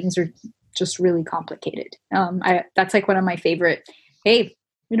okay. And things are just really complicated. That's like one of my favorite, hey,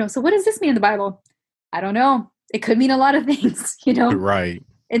 so what does this mean in the Bible? I don't know. It could mean a lot of things, Right.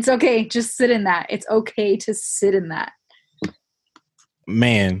 It's okay. Just sit in that. It's okay to sit in that.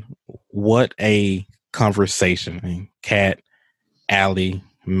 Man, what a conversation. I mean, Kat, Allie,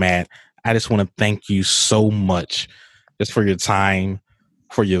 Matt, I just want to thank you so much just for your time,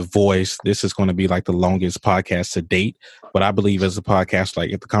 for your voice. This is going to be like the longest podcast to date, but I believe as a podcast,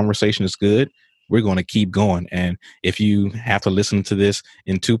 like if the conversation is good, we're going to keep going. And if you have to listen to this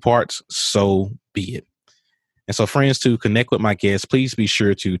in 2 parts, so be it. And so, friends, to connect with my guests, please be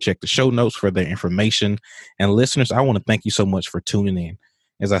sure to check the show notes for their information. And listeners, I want to thank you so much for tuning in.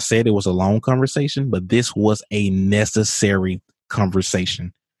 As I said, it was a long conversation, but this was a necessary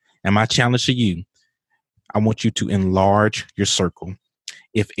conversation. And my challenge to you, I want you to enlarge your circle.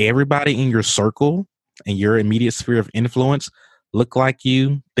 If everybody in your circle and your immediate sphere of influence look like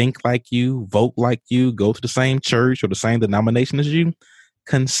you, think like you, vote like you, go to the same church or the same denomination as you,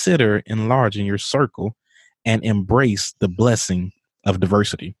 consider enlarging your circle and embrace the blessing of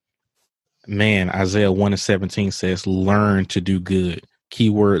diversity. Man, Isaiah 1:17 says, learn to do good.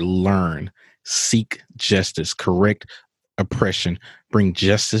 Keyword learn. Seek justice. Correct oppression. Bring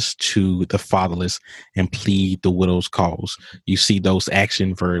justice to the fatherless and plead the widow's cause. You see those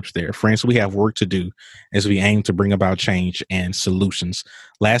action verbs there. Friends, we have work to do as we aim to bring about change and solutions.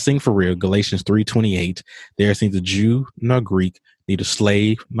 Last thing for real, Galatians 3:28, there is neither Jew nor Greek, neither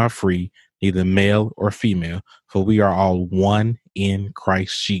slave nor free, neither male or female, for we are all one in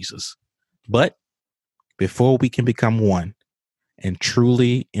Christ Jesus. But before we can become one and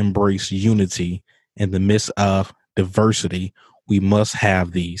truly embrace unity in the midst of diversity, we must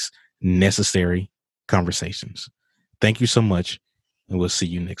have these necessary conversations. Thank you so much, and we'll see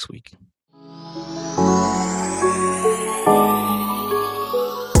you next week.